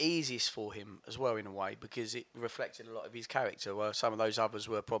probably easiest for him as well in a way because it reflected a lot of his character, where some of those others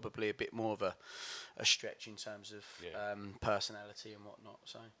were probably a bit more of a stretch in terms of personality and whatnot.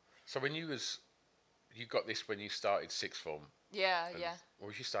 So when you got this when you started sixth form? Yeah. What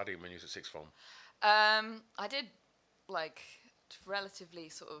was you studying when you was at sixth form? I did like relatively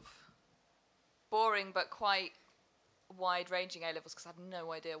sort of boring but quite wide-ranging A-levels because I had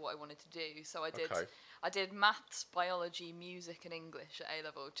no idea what I wanted to do. So I did maths, biology, music, and English at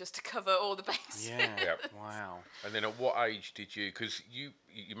A-level just to cover all the bases. Yeah. Wow. And then at what age did you? Because you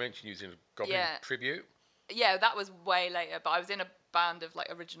mentioned you was in a Goblin tribute. Yeah, that was way later. But I was in a band of like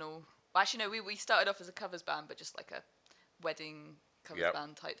original. Well, actually, no, we started off as a covers band, but just like a wedding covers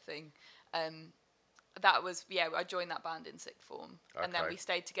band type thing. That was I joined that band in sixth form, and then we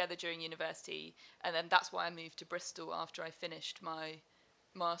stayed together during university, and then that's why I moved to Bristol after I finished my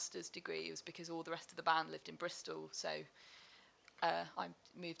master's degree. It was because all the rest of the band lived in Bristol, so I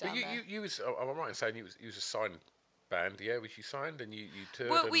moved down there. You was I'm right in saying you was a signed band, yeah? Was you signed and you toured?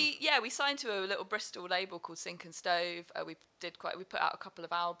 Well, we signed to a little Bristol label called Sink and Stove. We put out a couple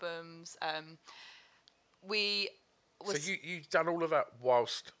of albums. So you done all of that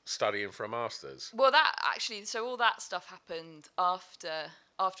whilst studying for a master's? Well, all that stuff happened after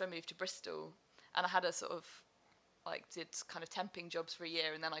I moved to Bristol, and I had a sort of did kind of temping jobs for a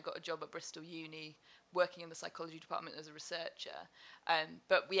year, and then I got a job at Bristol Uni working in the psychology department as a researcher.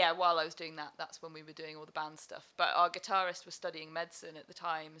 But while I was doing that, that's when we were doing all the band stuff. But our guitarist was studying medicine at the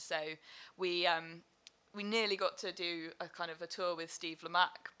time, so we nearly got to do a kind of a tour with Steve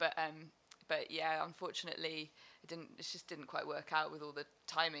Lamacq, but unfortunately it just didn't quite work out with all the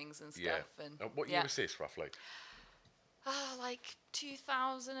timings and stuff. And what year was this roughly? Like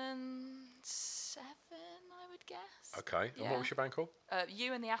 2007, I would guess. Okay. And what was your band called?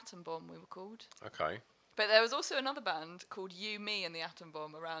 You and the Atom Bomb, we were called. Okay. But there was also another band called You, Me and the Atom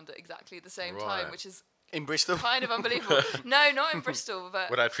Bomb around at exactly the same time, which is in Bristol. Kind of unbelievable. No, not in Bristol. But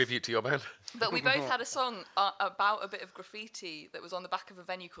would I tribute to your band? But we both had a song about a bit of graffiti that was on the back of a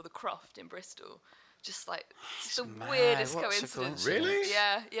venue called the Croft in Bristol. Just like it's the weirdest coincidence. Really?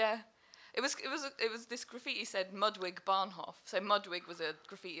 Yeah. It was this graffiti said Mudwig Barnhof. So Mudwig was a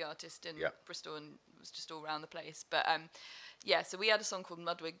graffiti artist in Bristol and it was just all around the place. But so we had a song called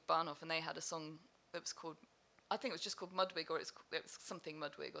Mudwig Barnhof and they had a song that was called, I think it was just called Mudwig or it was something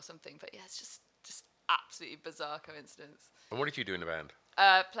Mudwig or something. But yeah, it's just absolutely bizarre coincidence. And what did you do in the band?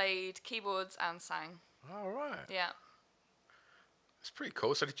 Played keyboards and sang. Oh, right. Yeah. That's pretty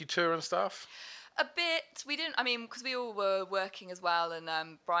cool. So did you tour and stuff? A bit. We didn't, because we all were working as well, and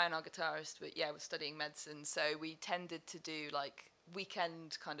Brian, our guitarist, was studying medicine, so we tended to do like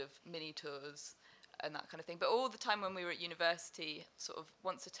weekend kind of mini tours and that kind of thing. But all the time when we were at university, sort of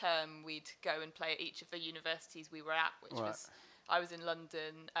once a term, we'd go and play at each of the universities we were at, which was, I was in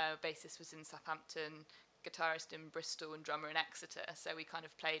London, bassist was in Southampton, guitarist in Bristol and drummer in Exeter, so we kind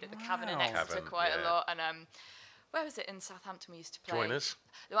of played at the Cavern in Exeter quite a lot, and where was it in Southampton we used to play? Joiners.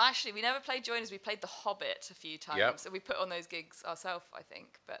 No, actually, we never played Joiners. We played the Hobbit a few times. Yep. So we put on those gigs ourselves, I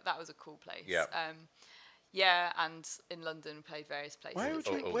think. But that was a cool place. Yep. Yeah, and in London we played various places.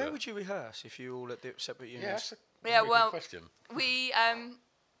 Where would you rehearse if you were all at the separate units? Yeah, that's a Yeah, really well, good question. we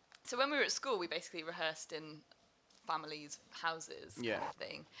so when we were at school, we basically rehearsed in families' houses, Yeah. kind of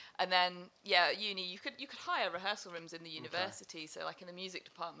thing. And then, at uni, you could hire rehearsal rooms in the university. So, like in the music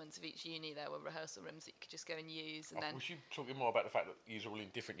departments of each uni, there were rehearsal rooms that you could just go and use. And then, Was you talking more about the fact that you're all in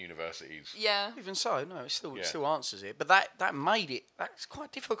different universities? yeah, Even so, no, it still Yeah. still answers it. But that made it. That's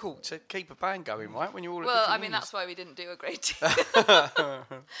quite difficult to keep a band going, right? When you're all. well, at I different mean, units. that's why we didn't do a great deal.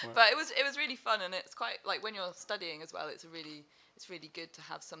 But it was really fun, and it's quite like when you're studying as well. It's really good to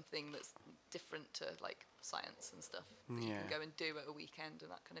have something that's different to like science and stuff that you can go and do at a weekend and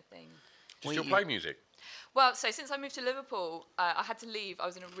that kind of thing. Do you still play music? Well, so since I moved to Liverpool, I had to leave. I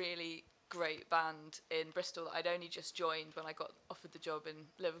was in a really great band in Bristol that I'd only just joined when I got offered the job in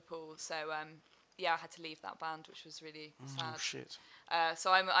Liverpool. So I had to leave that band, which was really sad. Oh shit.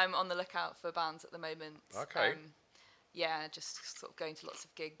 So I'm on the lookout for bands at the moment. Okay. Just sort of going to lots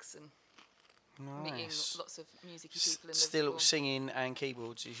of gigs and meeting Nice. lots of music people in Still Liverpool. singing and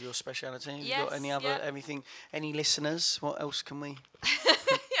keyboards is your speciality. Have you Yes, got any other yeah. everything? Any listeners? What else can we?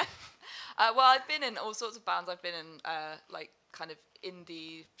 Well, I've been in all sorts of bands. I've been in like kind of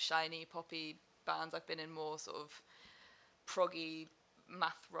indie, shiny, poppy bands. I've been in more sort of proggy,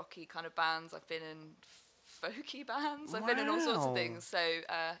 math rocky kind of bands. I've been in folky bands. I've been in all sorts Wow. of things. So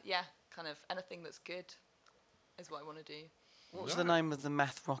kind of anything that's good is what I want to do. What was the name of the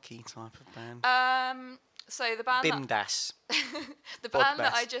math rocky type of band? So the band Bimdas. the band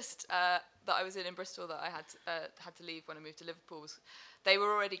that Bodmas. I just that I was in Bristol that I had to leave when I moved to Liverpool. They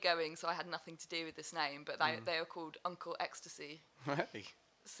were already going, so I had nothing to do with this name. But they were called Uncle Ecstasy. Really?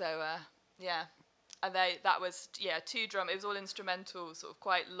 So and that was two drum. It was all instrumental, sort of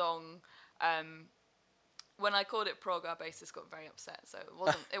quite long. When I called it prog, our bassist got very upset. So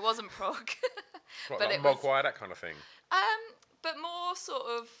it wasn't prog. What, but like it was Mogwai, that kind of thing? but more sort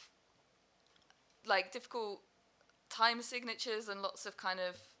of like difficult time signatures and lots of kind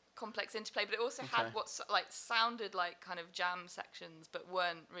of complex interplay. But it also had what sounded like kind of jam sections, but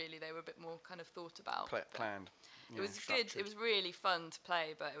weren't really. They were a bit more kind of thought about. But Planned. It was good. It was really fun to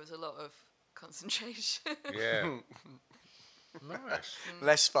play, but it was a lot of concentration. Yeah. Nice.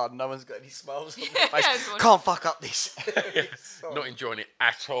 Less fun. No one's got any smiles on their face. everyone- Can't fuck up this. Not enjoying it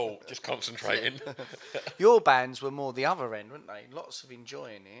at all, just concentrating. Your bands were more the other end, weren't they? Lots of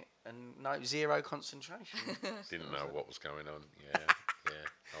enjoying it and zero concentration. Didn't know what was going on. Yeah.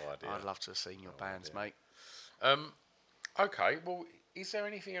 No idea. I'd love to have seen your bands, idea. mate. Okay, well, is there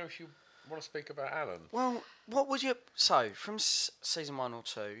anything else you want to speak about Alan? Well, what would you... So, from season 1 or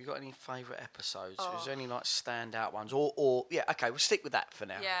 2, you got any favourite episodes? Is there any, like, standout ones? Or yeah, okay, we'll stick with that for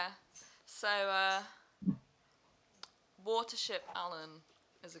now. Yeah. So, Watership Alan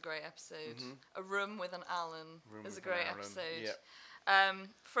is a great episode. A Room with an Alan is a great episode. Yep.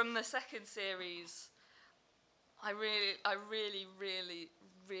 From the second series, I really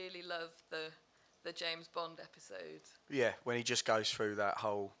love the James Bond episode. Yeah, when he just goes through that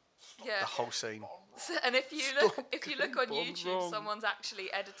whole... Yeah. The whole scene. So, and if you look on YouTube, someone's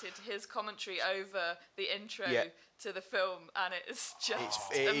actually edited his commentary over the intro to the film, and it's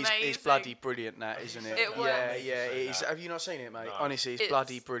just amazing. It's bloody brilliant, that, isn't it? It works. Yeah, it is. Have you not seen it, mate? No. Honestly, it's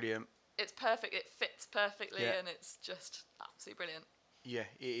bloody brilliant. It's perfect. It fits perfectly, Yeah. and it's just absolutely brilliant. Yeah,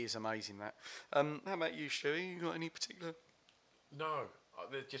 it is amazing, that. How about you, Stewie? You got any particular... No,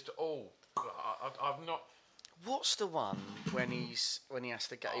 they're just all. I've not. What's the one when he has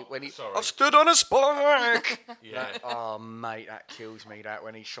to go... sorry. I've stood on a spike! Yeah. Oh, mate, that kills me, that,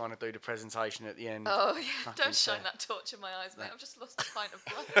 when he's trying to do the presentation at the end. Oh yeah! Fucking Don't shine fair. that torch in my eyes, mate. I've just lost a pint of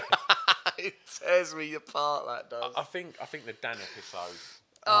blood. It tears me apart, that does. I think the Dan episode.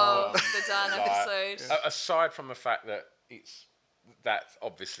 Oh, the Dan like, episode. Aside from the fact that that's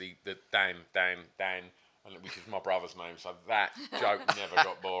obviously the Dan, and which is my brother's name, so that joke never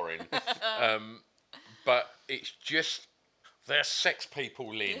got boring. But it's just they're sex people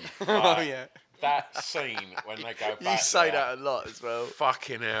in. Oh, yeah. That scene when they go back. You say there, that a lot as well.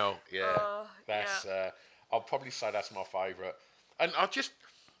 Fucking hell, yeah. Oh, That's. I'll probably say that's my favourite. And I just.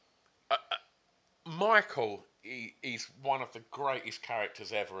 Michael, he's one of the greatest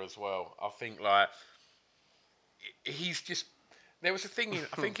characters ever as well. I think, like, he's just. There was a thing in,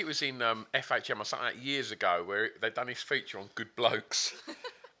 I think it was in FHM or something like years ago, where they'd done his feature on Good Blokes,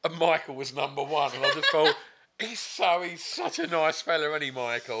 and Michael was number one, and I just thought, he's such a nice fella, isn't he,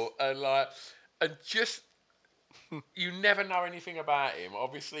 Michael? And just you never know anything about him.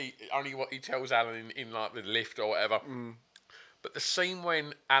 Obviously, only what he tells Alan in like the lift or whatever. But the scene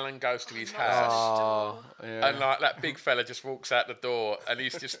when Alan goes to his house and like that big fella just walks out the door and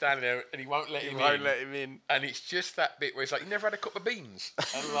he's just standing there and he won't let him in. And it's just that bit where he's like, "You never had a cup of beans?"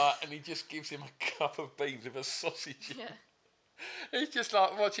 and he just gives him a cup of beans with a sausage. Yeah. It's just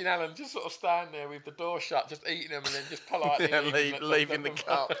like watching Alan just sort of stand there with the door shut, just eating them and then just politely leaving the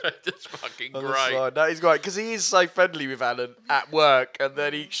cup. Just fucking On great. the side. No, he's great because he is so friendly with Alan at work, and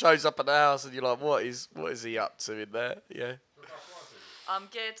then he shows up at the house, and you're like, what is he up to in there? Yeah. I'm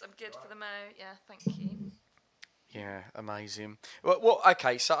good for the mo. Yeah, thank you. Yeah, amazing. What?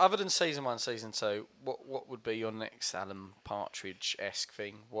 Okay, so other than season 1, season 2, what would be your next Alan Partridge-esque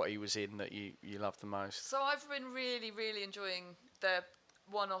thing? What he was in that you loved the most? So I've been really, really enjoying the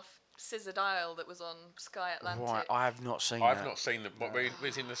one-off Scissor Dial that was on Sky Atlantic. Right, I have not seen I've not seen it. What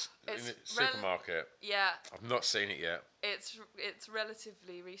was in the supermarket? Yeah. I've not seen it yet. It's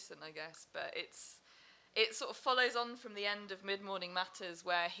relatively recent, I guess, but it sort of follows on from the end of Mid-Morning Matters,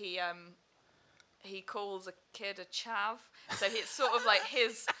 where he calls a kid a chav. So it's sort of like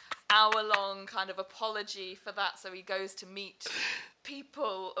his hour-long kind of apology for that. So he goes to meet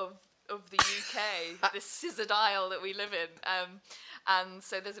people of the UK, this Scissor Dial that we live in. And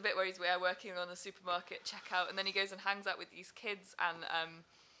so there's a bit where he's working on a supermarket checkout, and then he goes and hangs out with these kids and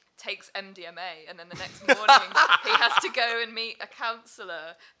takes MDMA, and then the next morning he has to go and meet a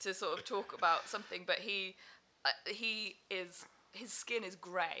counsellor to sort of talk about something. But his skin is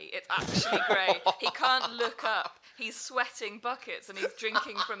grey. It's actually grey. He can't look up. He's sweating buckets and he's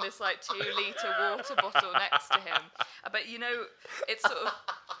drinking from this like 2-litre water bottle next to him. But it's sort of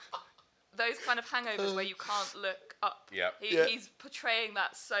those kind of hangovers where you can't look up. Yeah. He's portraying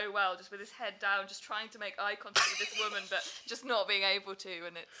that so well, just with his head down, just trying to make eye contact with this woman, but just not being able to.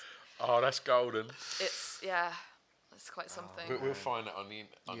 And that's golden. It's quite something. We'll find it on the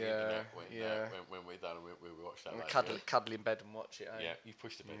internet when we're done. We'll watch that later. Cuddle in bed and watch it. Eh? Yeah, you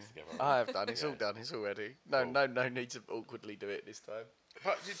pushed the beds together. I have done. It's all done. It's all ready. No need to awkwardly do it this time.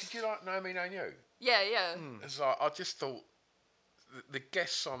 But did you like Know Me, Know You? Yeah. It's like, I just thought the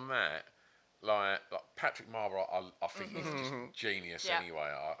guests on that, like Patrick Marlborough, I think he's just genius. Anyway,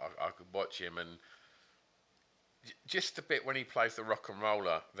 I could watch him, and just the bit when he plays the rock and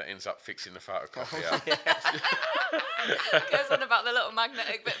roller that ends up fixing the photocopier. Goes on about the little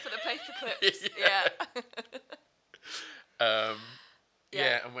magnetic bit for the paper clips. And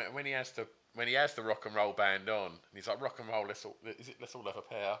when he has the rock and roll band on, and he's like, rock and roll, let's all have a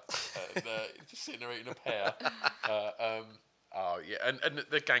pair. And, just sitting there eating a pear. And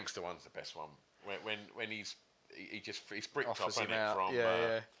the gangster one's the best one. When he's bricked up, isn't it, from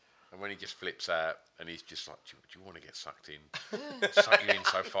and when he just flips out and he's just like, do you want to get sucked in? Suck you in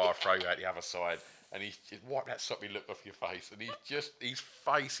so far, throw you out the other side. And he's just, wipe that soppy look off your face. And his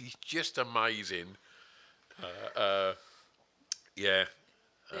face, he's just amazing. It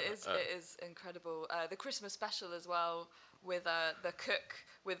is incredible. The Christmas special as well, with the cook,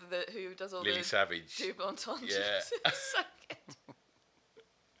 who does all Lily the Savage. double entendres. Yeah. It's so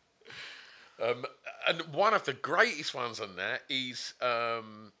good. And one of the greatest ones on that is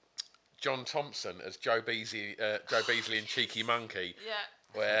John Thompson as Joe Beasley and Cheeky Monkey. Yeah.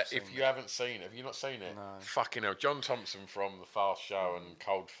 Where if you haven't seen it, have you not seen it? No. Fucking hell. John Thompson from The Fast Show and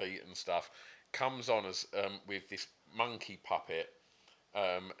Cold Feet and stuff comes on as with this monkey puppet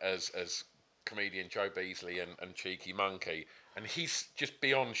as comedian Joe Beasley and Cheeky Monkey, and he's just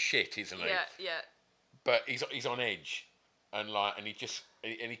beyond shit, isn't he? Yeah. But he's on edge, and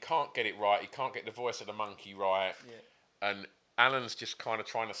he can't get it right. He can't get the voice of the monkey right. Yeah. And Alan's just kind of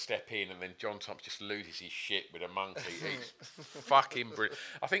trying to step in, and then John Thompson just loses his shit with a monkey. It's fucking brilliant.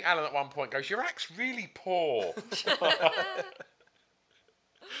 I think Alan at one point goes, "Your act's really poor."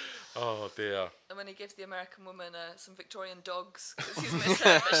 Oh dear. And when he gives the American woman some Victorian dogs, because he's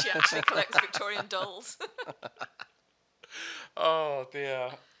misheard that she actually collects Victorian dolls. Oh dear.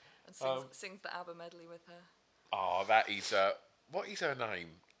 And sings the ABBA medley with her. Oh, that is what is her name?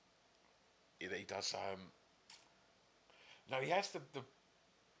 He does no, he has the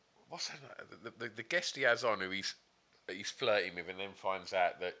what's her name? The guest he has on who he's flirting with, and then finds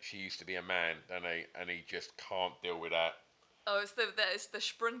out that she used to be a man, and he just can't deal with that. Oh, it's the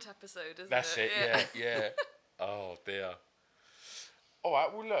Sprunt episode, isn't it? That's it. Yeah. Oh dear. All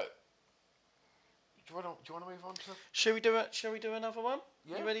right. Well, look. Do you want to move on to? Shall we do another one?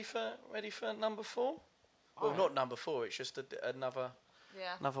 Yeah. You ready for number 4? Well, not number 4. It's just another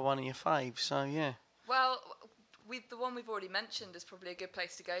one of your faves. So yeah. Well, the one we've already mentioned is probably a good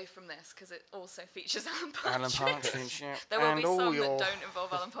place to go from this because it also features Alan Partridge. Alan Partridge, yeah. There will And be all some your- that don't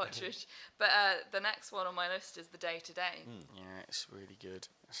involve Alan Partridge. But the next one on my list is The Day to Day. Yeah, it's really good.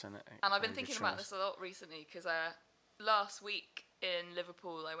 And I've been thinking about this a lot recently because last week in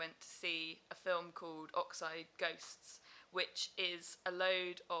Liverpool I went to see a film called Oxide Ghosts, which is a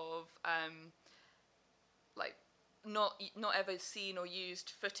load of like not ever seen or used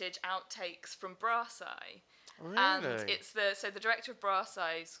footage outtakes from Brass Eye. Really? And it's the director of Brass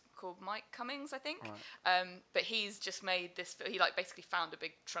Eye is called Mike Cummings, I think. Right. But he's just made this. He like basically found a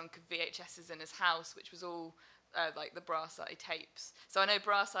big trunk of VHSs in his house, which was all like the Brass Eye tapes. So I know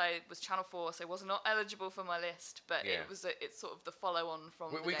Brass Eye was Channel 4, so it was not eligible for my list, but it's sort of the follow-on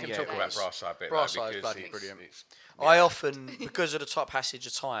from. We can talk about Brass Eye a bit. Brass Eye is bloody brilliant. I often, because of the top passage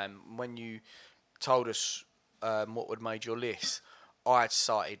of time, when you told us what would made your list, I had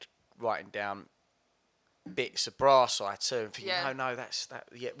started writing down bits of Brass Eye too, and thinking, no, that's that.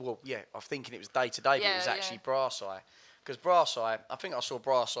 Yeah, well, yeah, I'm thinking it was Day to Day, but it was actually Brass Eye, because Brass Eye. I think I saw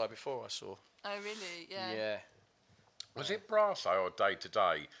Brass Eye before I saw. Oh really? Yeah. Yeah. Was it Brass Eye or Day to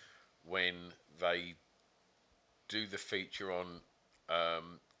Day when they do the feature on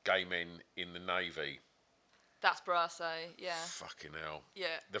gay men in the Navy? That's Brass Eye, yeah. Fucking hell.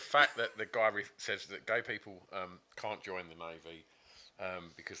 Yeah. The fact that the guy says that gay people can't join the Navy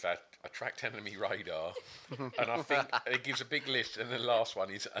because they attract enemy radar, and I think it gives a big list, and the last one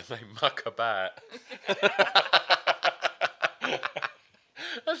is, and they muck about.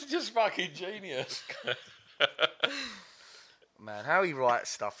 That's just fucking genius. Man, how he writes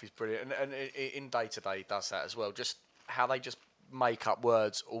stuff is brilliant, and in Day to Day he does that as well. Just how they just make up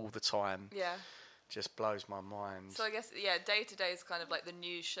words all the time. Yeah. Just blows my mind. So I guess Day to Day is kind of like the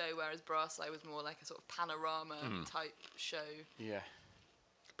news show, whereas Brass Eye was more like a sort of panorama type show. Yeah.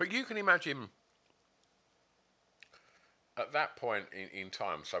 But you can imagine at that point in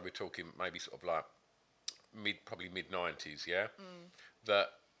time, so we're talking maybe sort of like probably mid-90s, yeah? That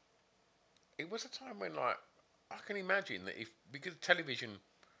it was a time when, like, I can imagine that because television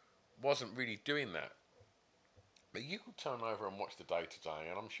wasn't really doing that, but you could turn over and watch the Day to Day,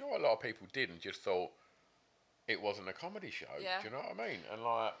 and I'm sure a lot of people did and just thought it wasn't a comedy show. Yeah. Do you know what I mean? And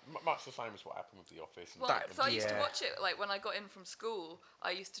like much the same as what happened with The Office. And I used to watch it like when I got in from school.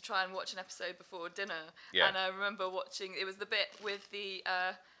 I used to try and watch an episode before dinner, and I remember watching. It was the bit with the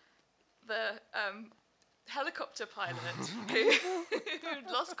helicopter pilot who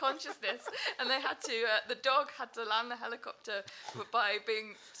lost consciousness, and they had to the dog had to land the helicopter by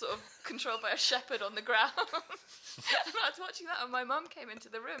being sort of controlled by a shepherd on the ground. And I was watching that, and my mum came into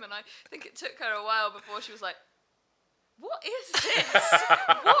the room, and I think it took her a while before she was like, "What is this?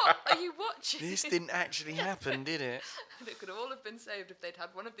 What are you watching?" This didn't actually happen, did it? And it could all have been saved if they'd had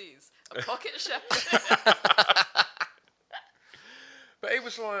one of these, a pocket shepherd. But it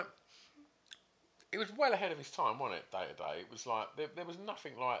was like, it was well ahead of his time, wasn't it? Day to Day. It was like there was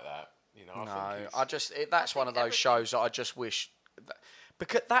nothing like that, you know. That's one of those shows that I just wish,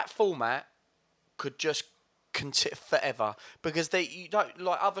 because that format could just continue forever, because you don't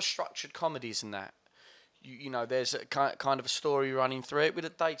like other structured comedies and that. You know, there's a kind of a story running through it. With a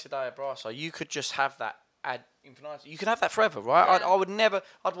Day to Day at Brass Eye, you could just have that ad infinitum. You could have that forever, right? Yeah. I would never.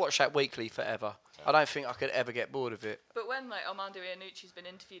 I'd watch that weekly forever. Yeah. I don't think I could ever get bored of it. But when like Armando Iannucci's been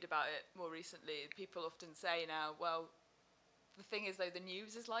interviewed about it more recently, people often say now, well, the thing is though, the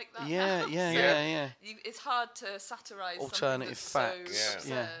news is like that. Yeah, now. Yeah. It's hard to satirise alternative facts. So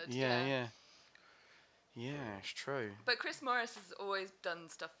absurd. Yeah. Yeah, it's true. But Chris Morris has always done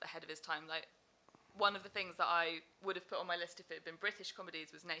stuff ahead of his time. Like, one of the things that I would have put on my list if it had been British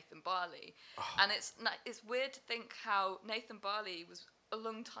comedies was Nathan Barley. Oh. And it's weird to think how Nathan Barley was a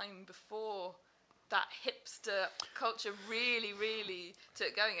long time before that hipster culture really, really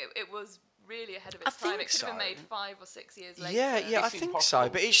took going. It was really ahead of its time. It could have been made 5 or 6 years later. Yeah, I think so.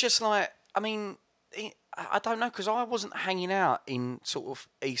 But it's just like, I mean, I don't know, because I wasn't hanging out in sort of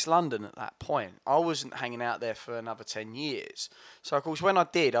East London at that point. I wasn't hanging out there for another 10 years. So, of course, when I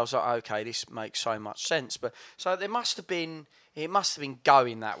did, I was like, okay, this makes so much sense. But so it must have been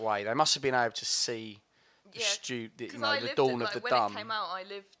going that way. They must have been able to see the dawn of the when dumb. When it came out,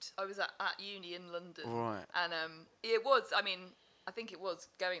 I was at uni in London. Right. And it was, I mean, I think it was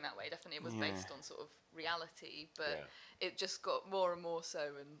going that way, definitely. It was based on sort of reality, but it just got more and more so.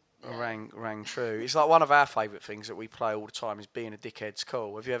 And rang true. It's like one of our favourite things that we play all the time is Being a Dickhead's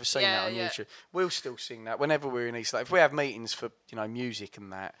Cool. Have you ever seen that on YouTube? We'll still sing that whenever we're in East London. If we have meetings for music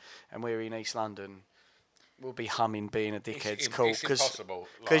and that, and we're in East London, we'll be humming being a dickhead's It's cool impossible.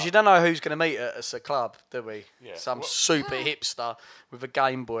 because you don't know who's going to meet at us at a club, do we? Yeah. Some super hipster with a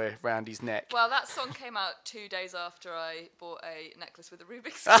Game Boy round his neck. Well, that song came out 2 days after I bought a necklace with a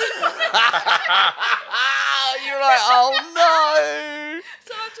Rubik's Cube. You're like, oh no!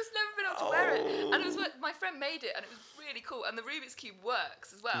 So I've just never been able to wear it. And it was my friend made it, and it was really cool. And the Rubik's Cube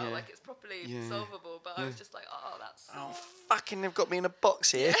works as well. Yeah. Like, it's properly solvable. But I was just like, oh, that's... Oh, fucking, they've got me in a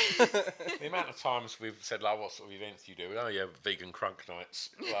box here. The amount of times we've said, like, what sort of events do you do? Oh, yeah, vegan crunk nights.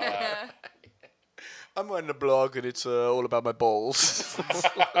 Like, I'm writing a blog and it's all about my balls.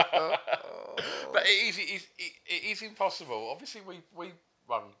 but it is impossible. Obviously, we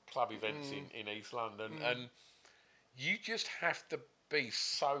run club events in East London, and you just have to be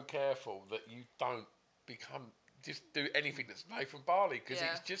so careful that you don't just do anything that's Nathan Barley, because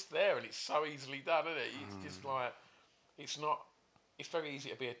it's just there and it's so easily done, isn't it? It's just like, it's very easy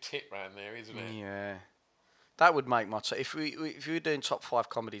to be a tit round there, isn't it? Yeah. That would make my if we were doing top 5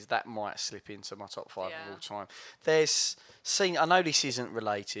 comedies, that might slip into my top 5 of all time. There's scene. I know this isn't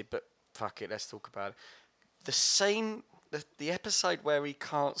related, but fuck it, let's talk about it. The scene, the episode where he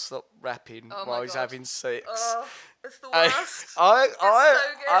can't stop rapping while he's having sex. Oh, it's the worst. So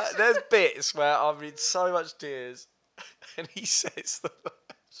good. There's bits where I'm in so much tears, and he says that.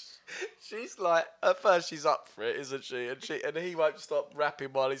 She's like, at first she's up for it, isn't she? And he won't stop rapping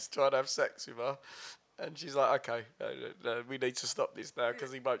while he's trying to have sex with her. And she's like, okay, no, we need to stop this now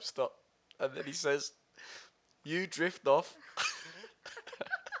because he won't stop. And then he says, you drift off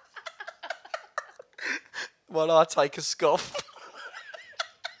while I take a scoff.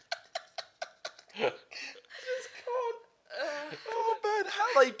 Oh man,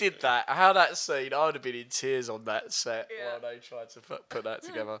 how they did that, how that scene, I would have been in tears on that set while they tried to put that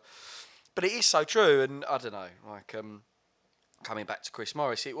together. But it is so true, and I don't know, like coming back to Chris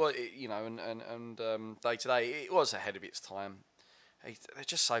Morris, it was, and Day to Day, it was ahead of its time. They're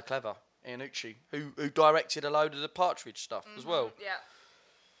just so clever. Iannucci, who directed a load of the Partridge stuff as well.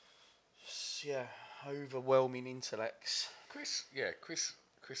 Yeah, overwhelming intellects. Chris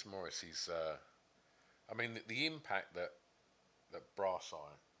Morris is. I mean, the impact that Brass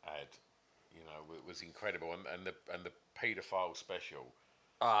Eye had, was incredible, and the paedophile special.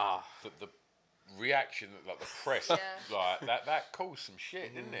 The reaction, like the press, like that caused some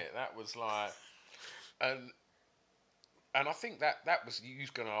shit, didn't it? That was like, and I think that was, you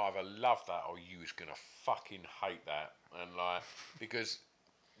was gonna either love that or you was gonna fucking hate that, and like, because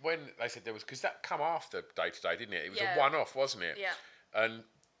when they said there was, because that come after Day to Day, didn't it? It was a one-off, wasn't it? Yeah. And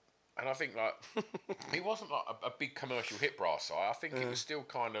I think like it wasn't like a big commercial hit, Brass Eye. I think it was still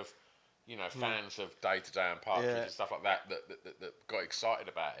kind of, fans of Day to Day and Partridge and stuff like that got excited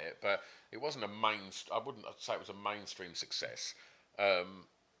about it, but it wasn't I wouldn't say it was a mainstream success.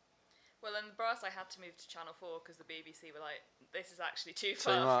 Well, and Brass Eye had to move to Channel 4 because the BBC were like, this is actually too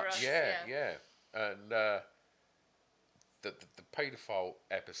far for us. Yeah. And the paedophile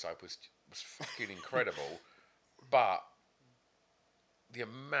episode was fucking incredible, but the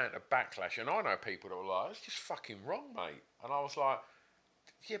amount of backlash, and I know people that were like, it's just fucking wrong, mate. And I was like,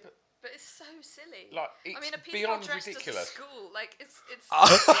 yeah, but it's so silly. Like, it's I mean, a paedophile beyond dressed ridiculous. as a school, like it's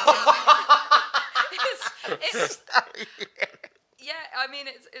yeah. I mean,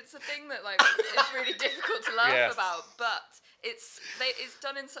 it's a thing that like it's really difficult to laugh about, but it's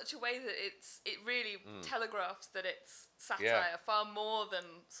done in such a way that it really telegraphs that it's satire far more than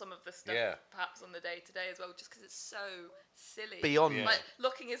some of the stuff perhaps on the Day to Day as well, just because it's so silly. Beyond like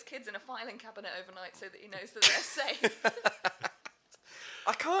locking his kids in a filing cabinet overnight so that he knows that they're safe.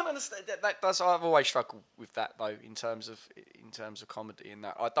 I can't understand that. Does I've always struggled with that though in terms of comedy. In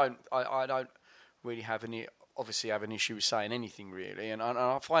that I don't really have an issue with saying anything really, and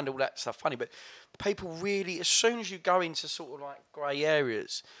I find all that stuff funny. But people really, as soon as you go into sort of like grey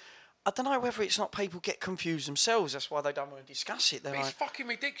areas, I don't know whether it's not people get confused themselves. That's why they don't want to discuss it. They're like, it's fucking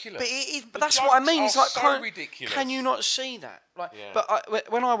ridiculous. But it is. But that's what I mean. It's like so ridiculous. Can you not see that? Like,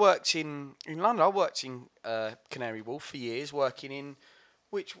 but when I worked in London, I worked in Canary Wharf for years, working in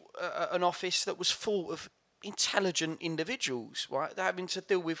an office that was full of intelligent individuals, right? They're having to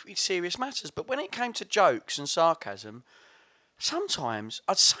deal with serious matters. But when it came to jokes and sarcasm, sometimes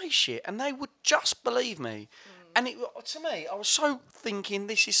I'd say shit and they would just believe me. And to me, I was so thinking,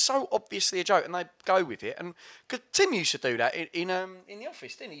 this is so obviously a joke, and they'd go with it. And because Tim used to do that in the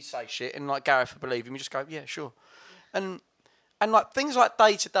office, didn't he? He'd say shit, and like Gareth would believe him. He'd just go, yeah, sure. And like things like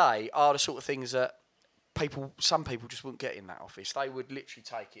Day to Day are the sort of things that some people just wouldn't get in that office. They would literally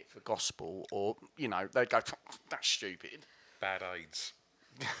take it for gospel, or they'd go, that's stupid. Bad AIDS.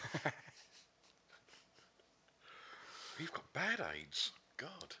 You've got bad AIDS,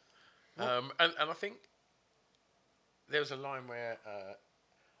 God. And I think there was a line where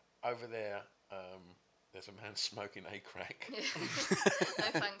over there there's a man smoking a crack. No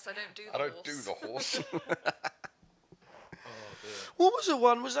thanks, I don't do the I don't horse. do the horse. What was the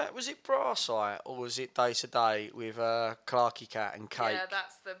one? Was it Brass Eye or was it Day to Day with Clarky Cat and Cake? Yeah,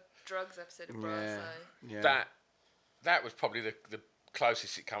 that's the drugs episode of Brass Eye. Yeah. That was probably the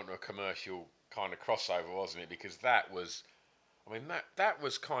closest it came to a commercial kind of crossover, wasn't it? Because that was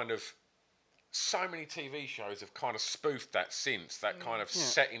kind of, so many TV shows have kind of spoofed that since, that kind of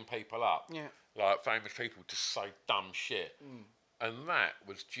setting people up, like famous people to say dumb shit, and that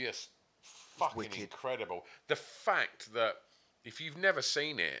was just fucking wicked. incredible. The fact that if you've never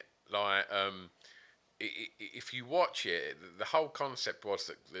seen it, like if you watch it, the whole concept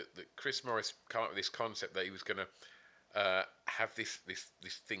was that Chris Morris came up with this concept that he was going to have this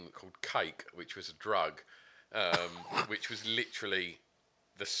thing called cake, which was a drug, which was literally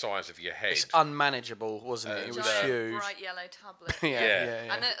the size of your head. It's unmanageable, wasn't it? It was Giant, huge. bright yellow tablet.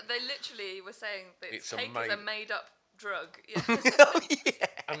 Yeah. And they literally were saying that It's cake is a made-up drug. Yeah.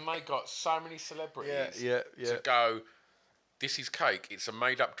 And they got so many celebrities Yeah. to go, this is cake, it's a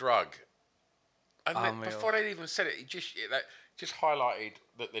made-up drug. And then before they'd even said it, that just highlighted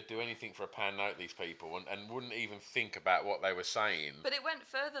that they'd do anything for a pound note, these people, and wouldn't even think about what they were saying. But it went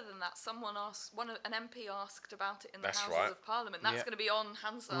further than that. An MP asked about it in the That's Houses right. of Parliament. That's going to be on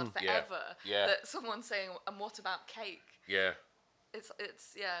Hansard forever. Yeah. That someone's saying, and what about cake? Yeah. It's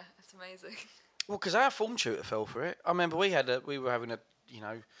amazing. Well, because our form tutor fell for it. I remember we were having a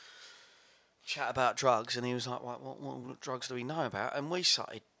chat about drugs, and he was like, "What drugs do we know about?" And we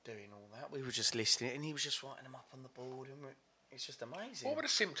started doing all that. We were just listening, and he was just writing them up on the board, and it's just amazing. What were the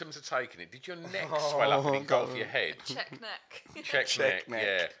symptoms of taking it? Did your neck swell up and it got off your head? Check neck. Check neck.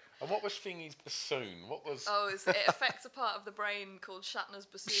 Yeah. And what was Thingy's bassoon? What was? Oh, it affects a part of the brain called Shatner's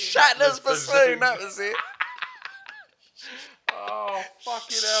bassoon. Shatner's bassoon. That was it. Oh,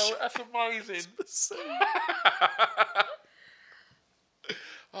 fucking hell, that's amazing.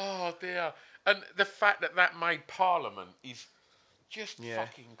 Oh, dear. And the fact that made Parliament is just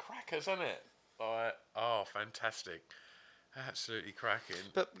fucking crackers, isn't it? Like, oh, fantastic. Absolutely cracking.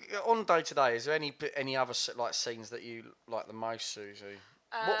 But on Day to Day, is there any other like scenes that you like the most, Susie?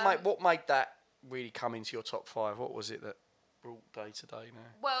 What made that really come into your top 5? What was it that brought Day to Day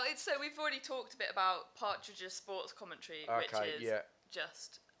now? Well, so we've already talked a bit about Partridge's sports commentary, which is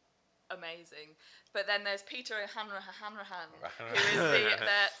just amazing. But then there's Peter Hanrahan, who is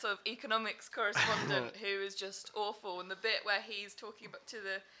their sort of economics correspondent, who is just awful. And the bit where he's talking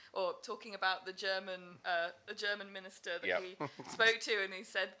about the German minister that he spoke to, and he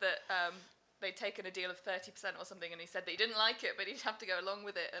said that they'd taken a deal of 30% or something, and he said that he didn't like it, but he'd have to go along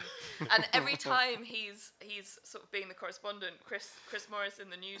with it. And every time he's sort of being the correspondent, Chris Morris in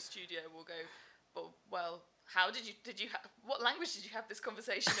the news studio will go, well, how did you what language did you have this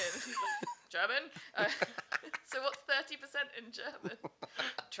conversation in? And he's like, German. So what's 30% in German?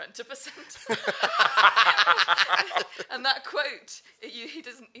 20%. And that quote, he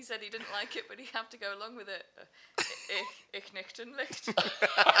said he didn't like it, but he'd have to go along with it. Ich nicht licht.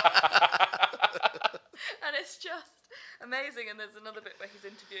 And it's just amazing. And there's another bit where he's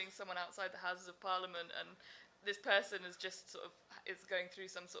interviewing someone outside the Houses of Parliament, and this person is just is going through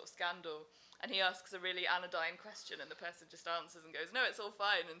some sort of scandal, and he asks a really anodyne question, and the person just answers and goes, "No, it's all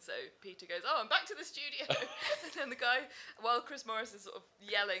fine." And so Peter goes, "Oh, I'm back to the studio." And then the guy, while Chris Morris is sort of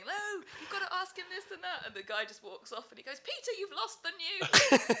yelling, "No, you've got to ask him this and that," and the guy just walks off, and he goes, "Peter, you've lost the news."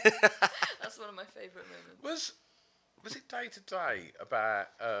 That's one of my favourite moments. Was it Day to Day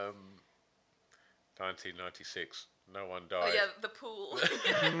about 1996? No one died. Oh yeah, the pool.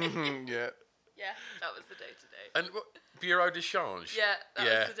 Yeah. Yeah, that was the Day to Day. And Bureau de Change. Yeah, that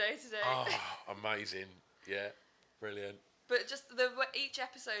was the Day to Day. Oh, amazing! Yeah, brilliant. But just each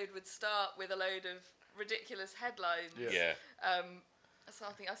episode would start with a load of ridiculous headlines. Yeah. So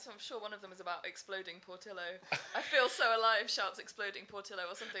I'm sure one of them is about exploding Portillo. I feel so alive shouts exploding Portillo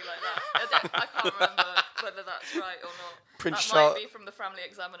or something like that. I can't remember whether that's right or not. That might be from the Family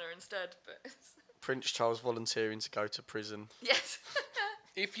Examiner instead. But Prince Charles volunteering to go to prison. Yes.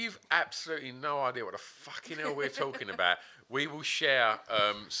 If you've absolutely no idea what the fucking hell we're talking about, we will share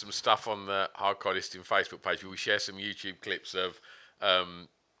some stuff on the Hardcore Listing Facebook page. We will share some YouTube clips of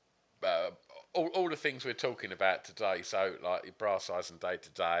all the things we're talking about today. So like Brass Eyes and Day to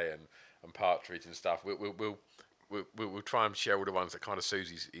Day and Partridge and stuff. We'll try and share all the ones that kind of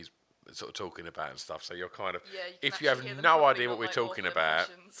Susie's is sort of talking about and stuff. So you're kind of, if you have no idea what we're talking about,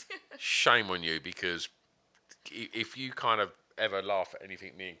 shame on you, because if you kind of ever laugh at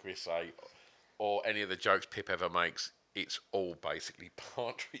anything me and Chris say, or any of the jokes Pip ever makes, it's all basically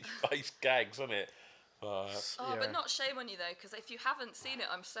Partridge-based gags, isn't it? But not shame on you though, because if you haven't seen it,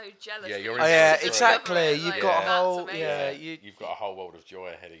 I'm so jealous. Yeah, that you're you in yeah, for it. exactly. You've Like, got a that's whole amazing. You've got a whole world of joy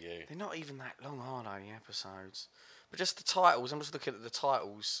ahead of you. They're not even that long, are they? The episodes, but just the titles. I'm just looking at the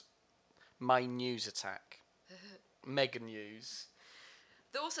titles. Main news attack, mega news.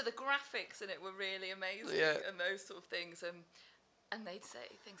 Also, the graphics in it were really amazing, and those sort of things. And they'd say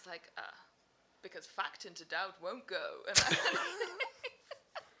things like, "Because fact into doubt won't go." And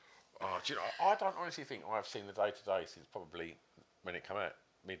Oh, do you know? I don't honestly think I've seen the Day to Day since probably when it came out,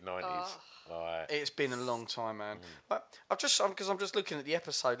 mid-90s. It's been a long time, man. But I'm just looking at the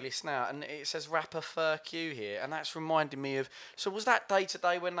episode list now, and it says rapper Fur Q here, and that's reminding me of. So was that Day to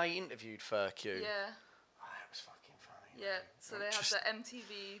Day when they interviewed Fur Q? yeah, Oh, that was fucking funny. yeah. So they had the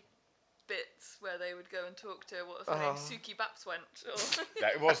MTV bits where they would go and talk to what was her name, Suki Bapswent. Or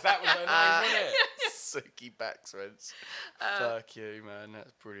That was her name, wasn't it? Suki Baxwentz. Fur Q, man,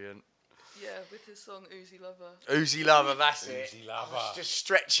 that's brilliant. Yeah, with his song Uzi Lover. Uzi Lover, that's it. Uzi Lover. I was just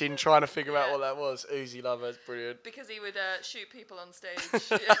stretching, trying to figure out what that was. Uzi Lover, that's brilliant. Because he would shoot people on stage.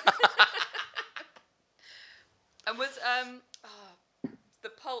 And was the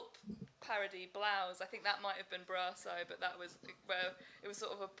Pulp parody Blouse, I think that might have been Brasso, but that was where it was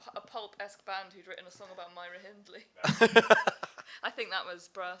sort of a Pulp-esque band who'd written a song about Myra Hindley. I think that was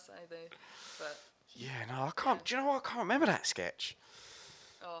Brasso though. But yeah, no, I can't. Do you know what? I can't remember that sketch.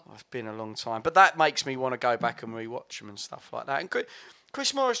 oh, It's been a long time, but that makes me want to go back and rewatch them and stuff like that. And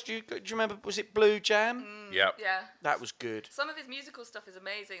Chris Morris, do you remember? Was it Blue Jam? Yep. yeah. That was good. Some of his musical stuff is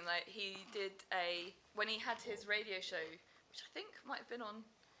amazing. Like he did when he had his radio show, which I think might have been on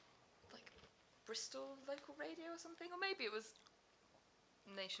like Bristol local radio or something, or maybe it was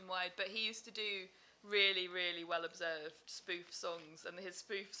nationwide. But he used to do really, really well observed spoof songs, and his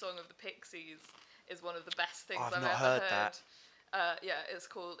spoof song of the Pixies is one of the best things I've I've not ever heard that. Yeah, it's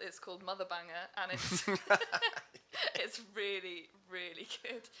called Mother Banger, and it's it's really, really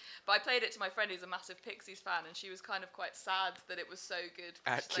good. But I played it to my friend who's a massive Pixies fan, and she was kind of quite sad that it was so good. She's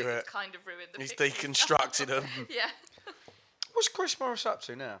Accurate. like, it's kind of ruined the He's Pixies deconstructed them. yeah. What's Chris Morris up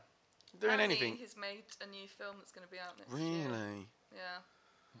to now? Doing Apparently anything? He's made a new film that's going to be out next year. Really? Yeah.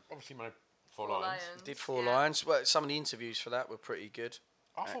 Obviously made Four Lions. Did Four yeah. Lions. Well, some of the interviews for that were pretty good.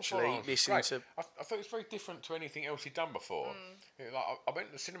 I thought Actually, Four Lions was listening great. to I thought it was very different to anything else he'd done before. Like, I went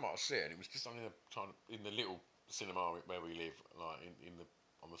to the cinema to see it, and it was just on in the little cinema where we live, like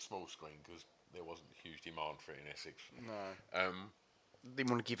on the small screen, because there wasn't a huge demand for it in Essex. No. Didn't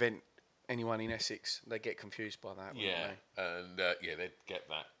want to give anyone in Essex. They get confused by that. Yeah, They? and they'd get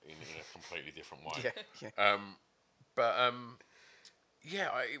that in a completely different way. Yeah.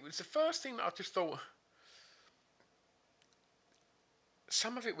 It was the first thing that I just thought.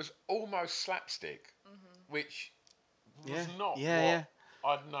 Some of it was almost slapstick, which was not what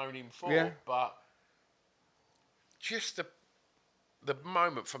I'd known him for. Yeah. But just the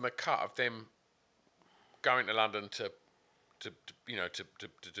moment from the cut of them going to London to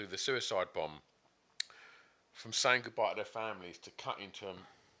do the suicide bomb, from saying goodbye to their families to cutting to them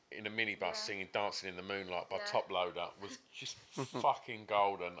in a minibus singing "Dancing in the Moonlight" by Top Loader was just fucking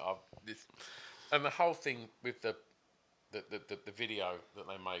golden. And the whole thing with the video that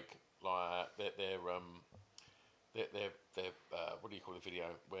they make, like their what do you call the video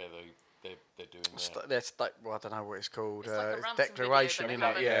where they're doing their I don't know what it's called. It's like a ransom declaration, video,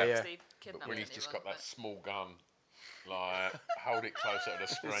 innit? but Yeah. but when he's just got that small gun, like hold it closer to the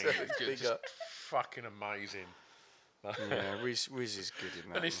screen, So it's bigger. just fucking amazing. Yeah, Riz is good in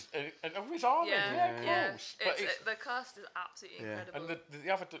that. And Riz Ahmed, of course. But The cast is absolutely incredible. and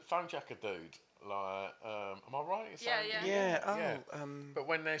the other phone jacker dude, like, am I right in saying? Yeah. But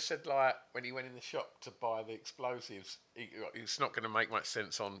when they said, like, when he went in the shop to buy the explosives, it's not going to make much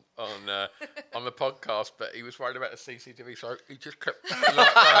sense on the podcast, but he was worried about the CCTV, so he just kept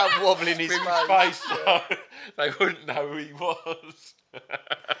like that, wobbling his face, so they wouldn't know who he was.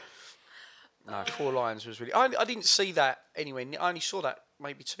 No, Four Lions was really. I didn't see that anyway. I only saw that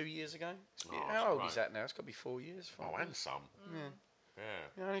maybe 2 years ago. How old is that now? It's got to be 4 years. And some.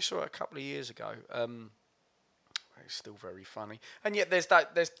 Yeah, I only saw it a couple of years ago. It's still very funny, and yet there's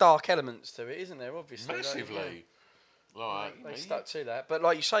dark elements to it, isn't there? Obviously, Massively. Like they stuck to that, but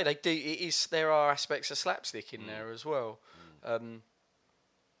like you say, they do. There are aspects of slapstick in there as well. I'm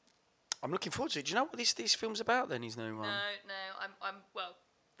looking forward to it. Do you know what this film's about? Then his new one. No. I'm well.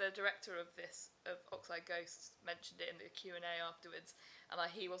 The director of Oxide Ghosts mentioned it in the Q&A afterwards, and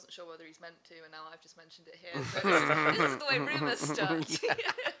he wasn't sure whether he's meant to, and now I've just mentioned it here. So this is the way rumours start.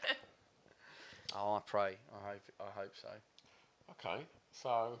 Oh, I pray. I hope so. Okay,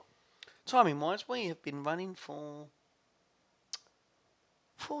 so timing-wise, we have been running for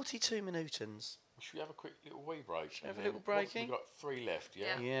 42 minutes. Should we have a quick little wee break? Have a little breaking? We've got 3 left,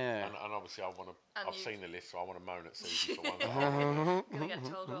 yeah? Yeah. And obviously I've seen the list, so I want to moan at Susie for one. Gonna get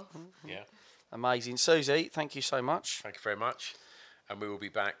told off. Yeah. Amazing. Susie, thank you so much. Thank you very much. And we will be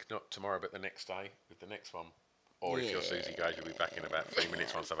back, not tomorrow, but the next day with the next one. Or if you're Susie Gage, we'll be back in about 3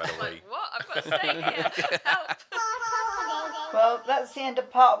 minutes once I've had a wee. What? I've got to stay here. Help. Well, that's the end of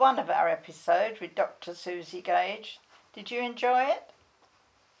part 1 of our episode with Dr. Susie Gage. Did you enjoy it?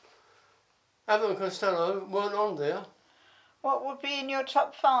 Abbott and Costello weren't on there. What would be in your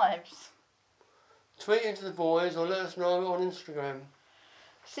top 5s? Tweet into the boys or let us know on Instagram.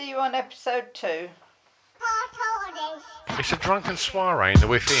 See you on episode 2. It's a drunken soiree in the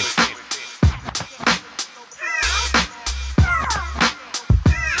within.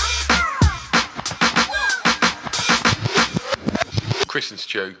 Chris and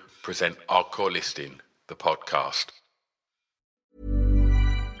Stu present Hardcore Listing, the podcast.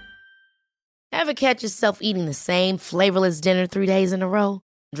 Ever catch yourself eating the same flavorless dinner 3 days in a row?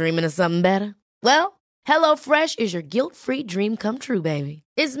 Dreaming of something better? Well, HelloFresh is your guilt-free dream come true, baby.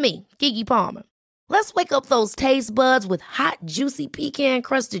 It's me, Keke Palmer. Let's wake up those taste buds with hot, juicy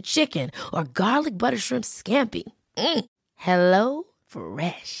pecan-crusted chicken or garlic butter shrimp scampi. Hello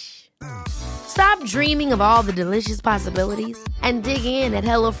Fresh. Stop dreaming of all the delicious possibilities and dig in at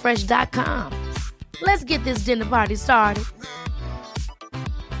HelloFresh.com. Let's get this dinner party started.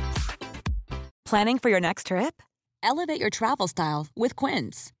 Planning for your next trip? Elevate your travel style with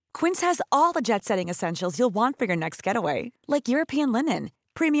Quince. Quince has all the jet-setting essentials you'll want for your next getaway, like European linen,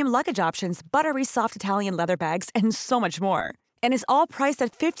 premium luggage options, buttery soft Italian leather bags, and so much more. And is all priced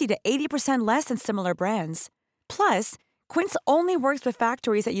at 50 to 80% less than similar brands. Plus, Quince only works with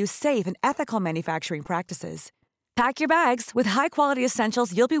factories that use safe and ethical manufacturing practices. Pack your bags with high-quality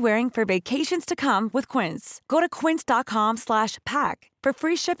essentials you'll be wearing for vacations to come with Quince. Go to quince.com/pack for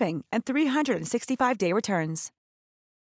free shipping and 365-day returns.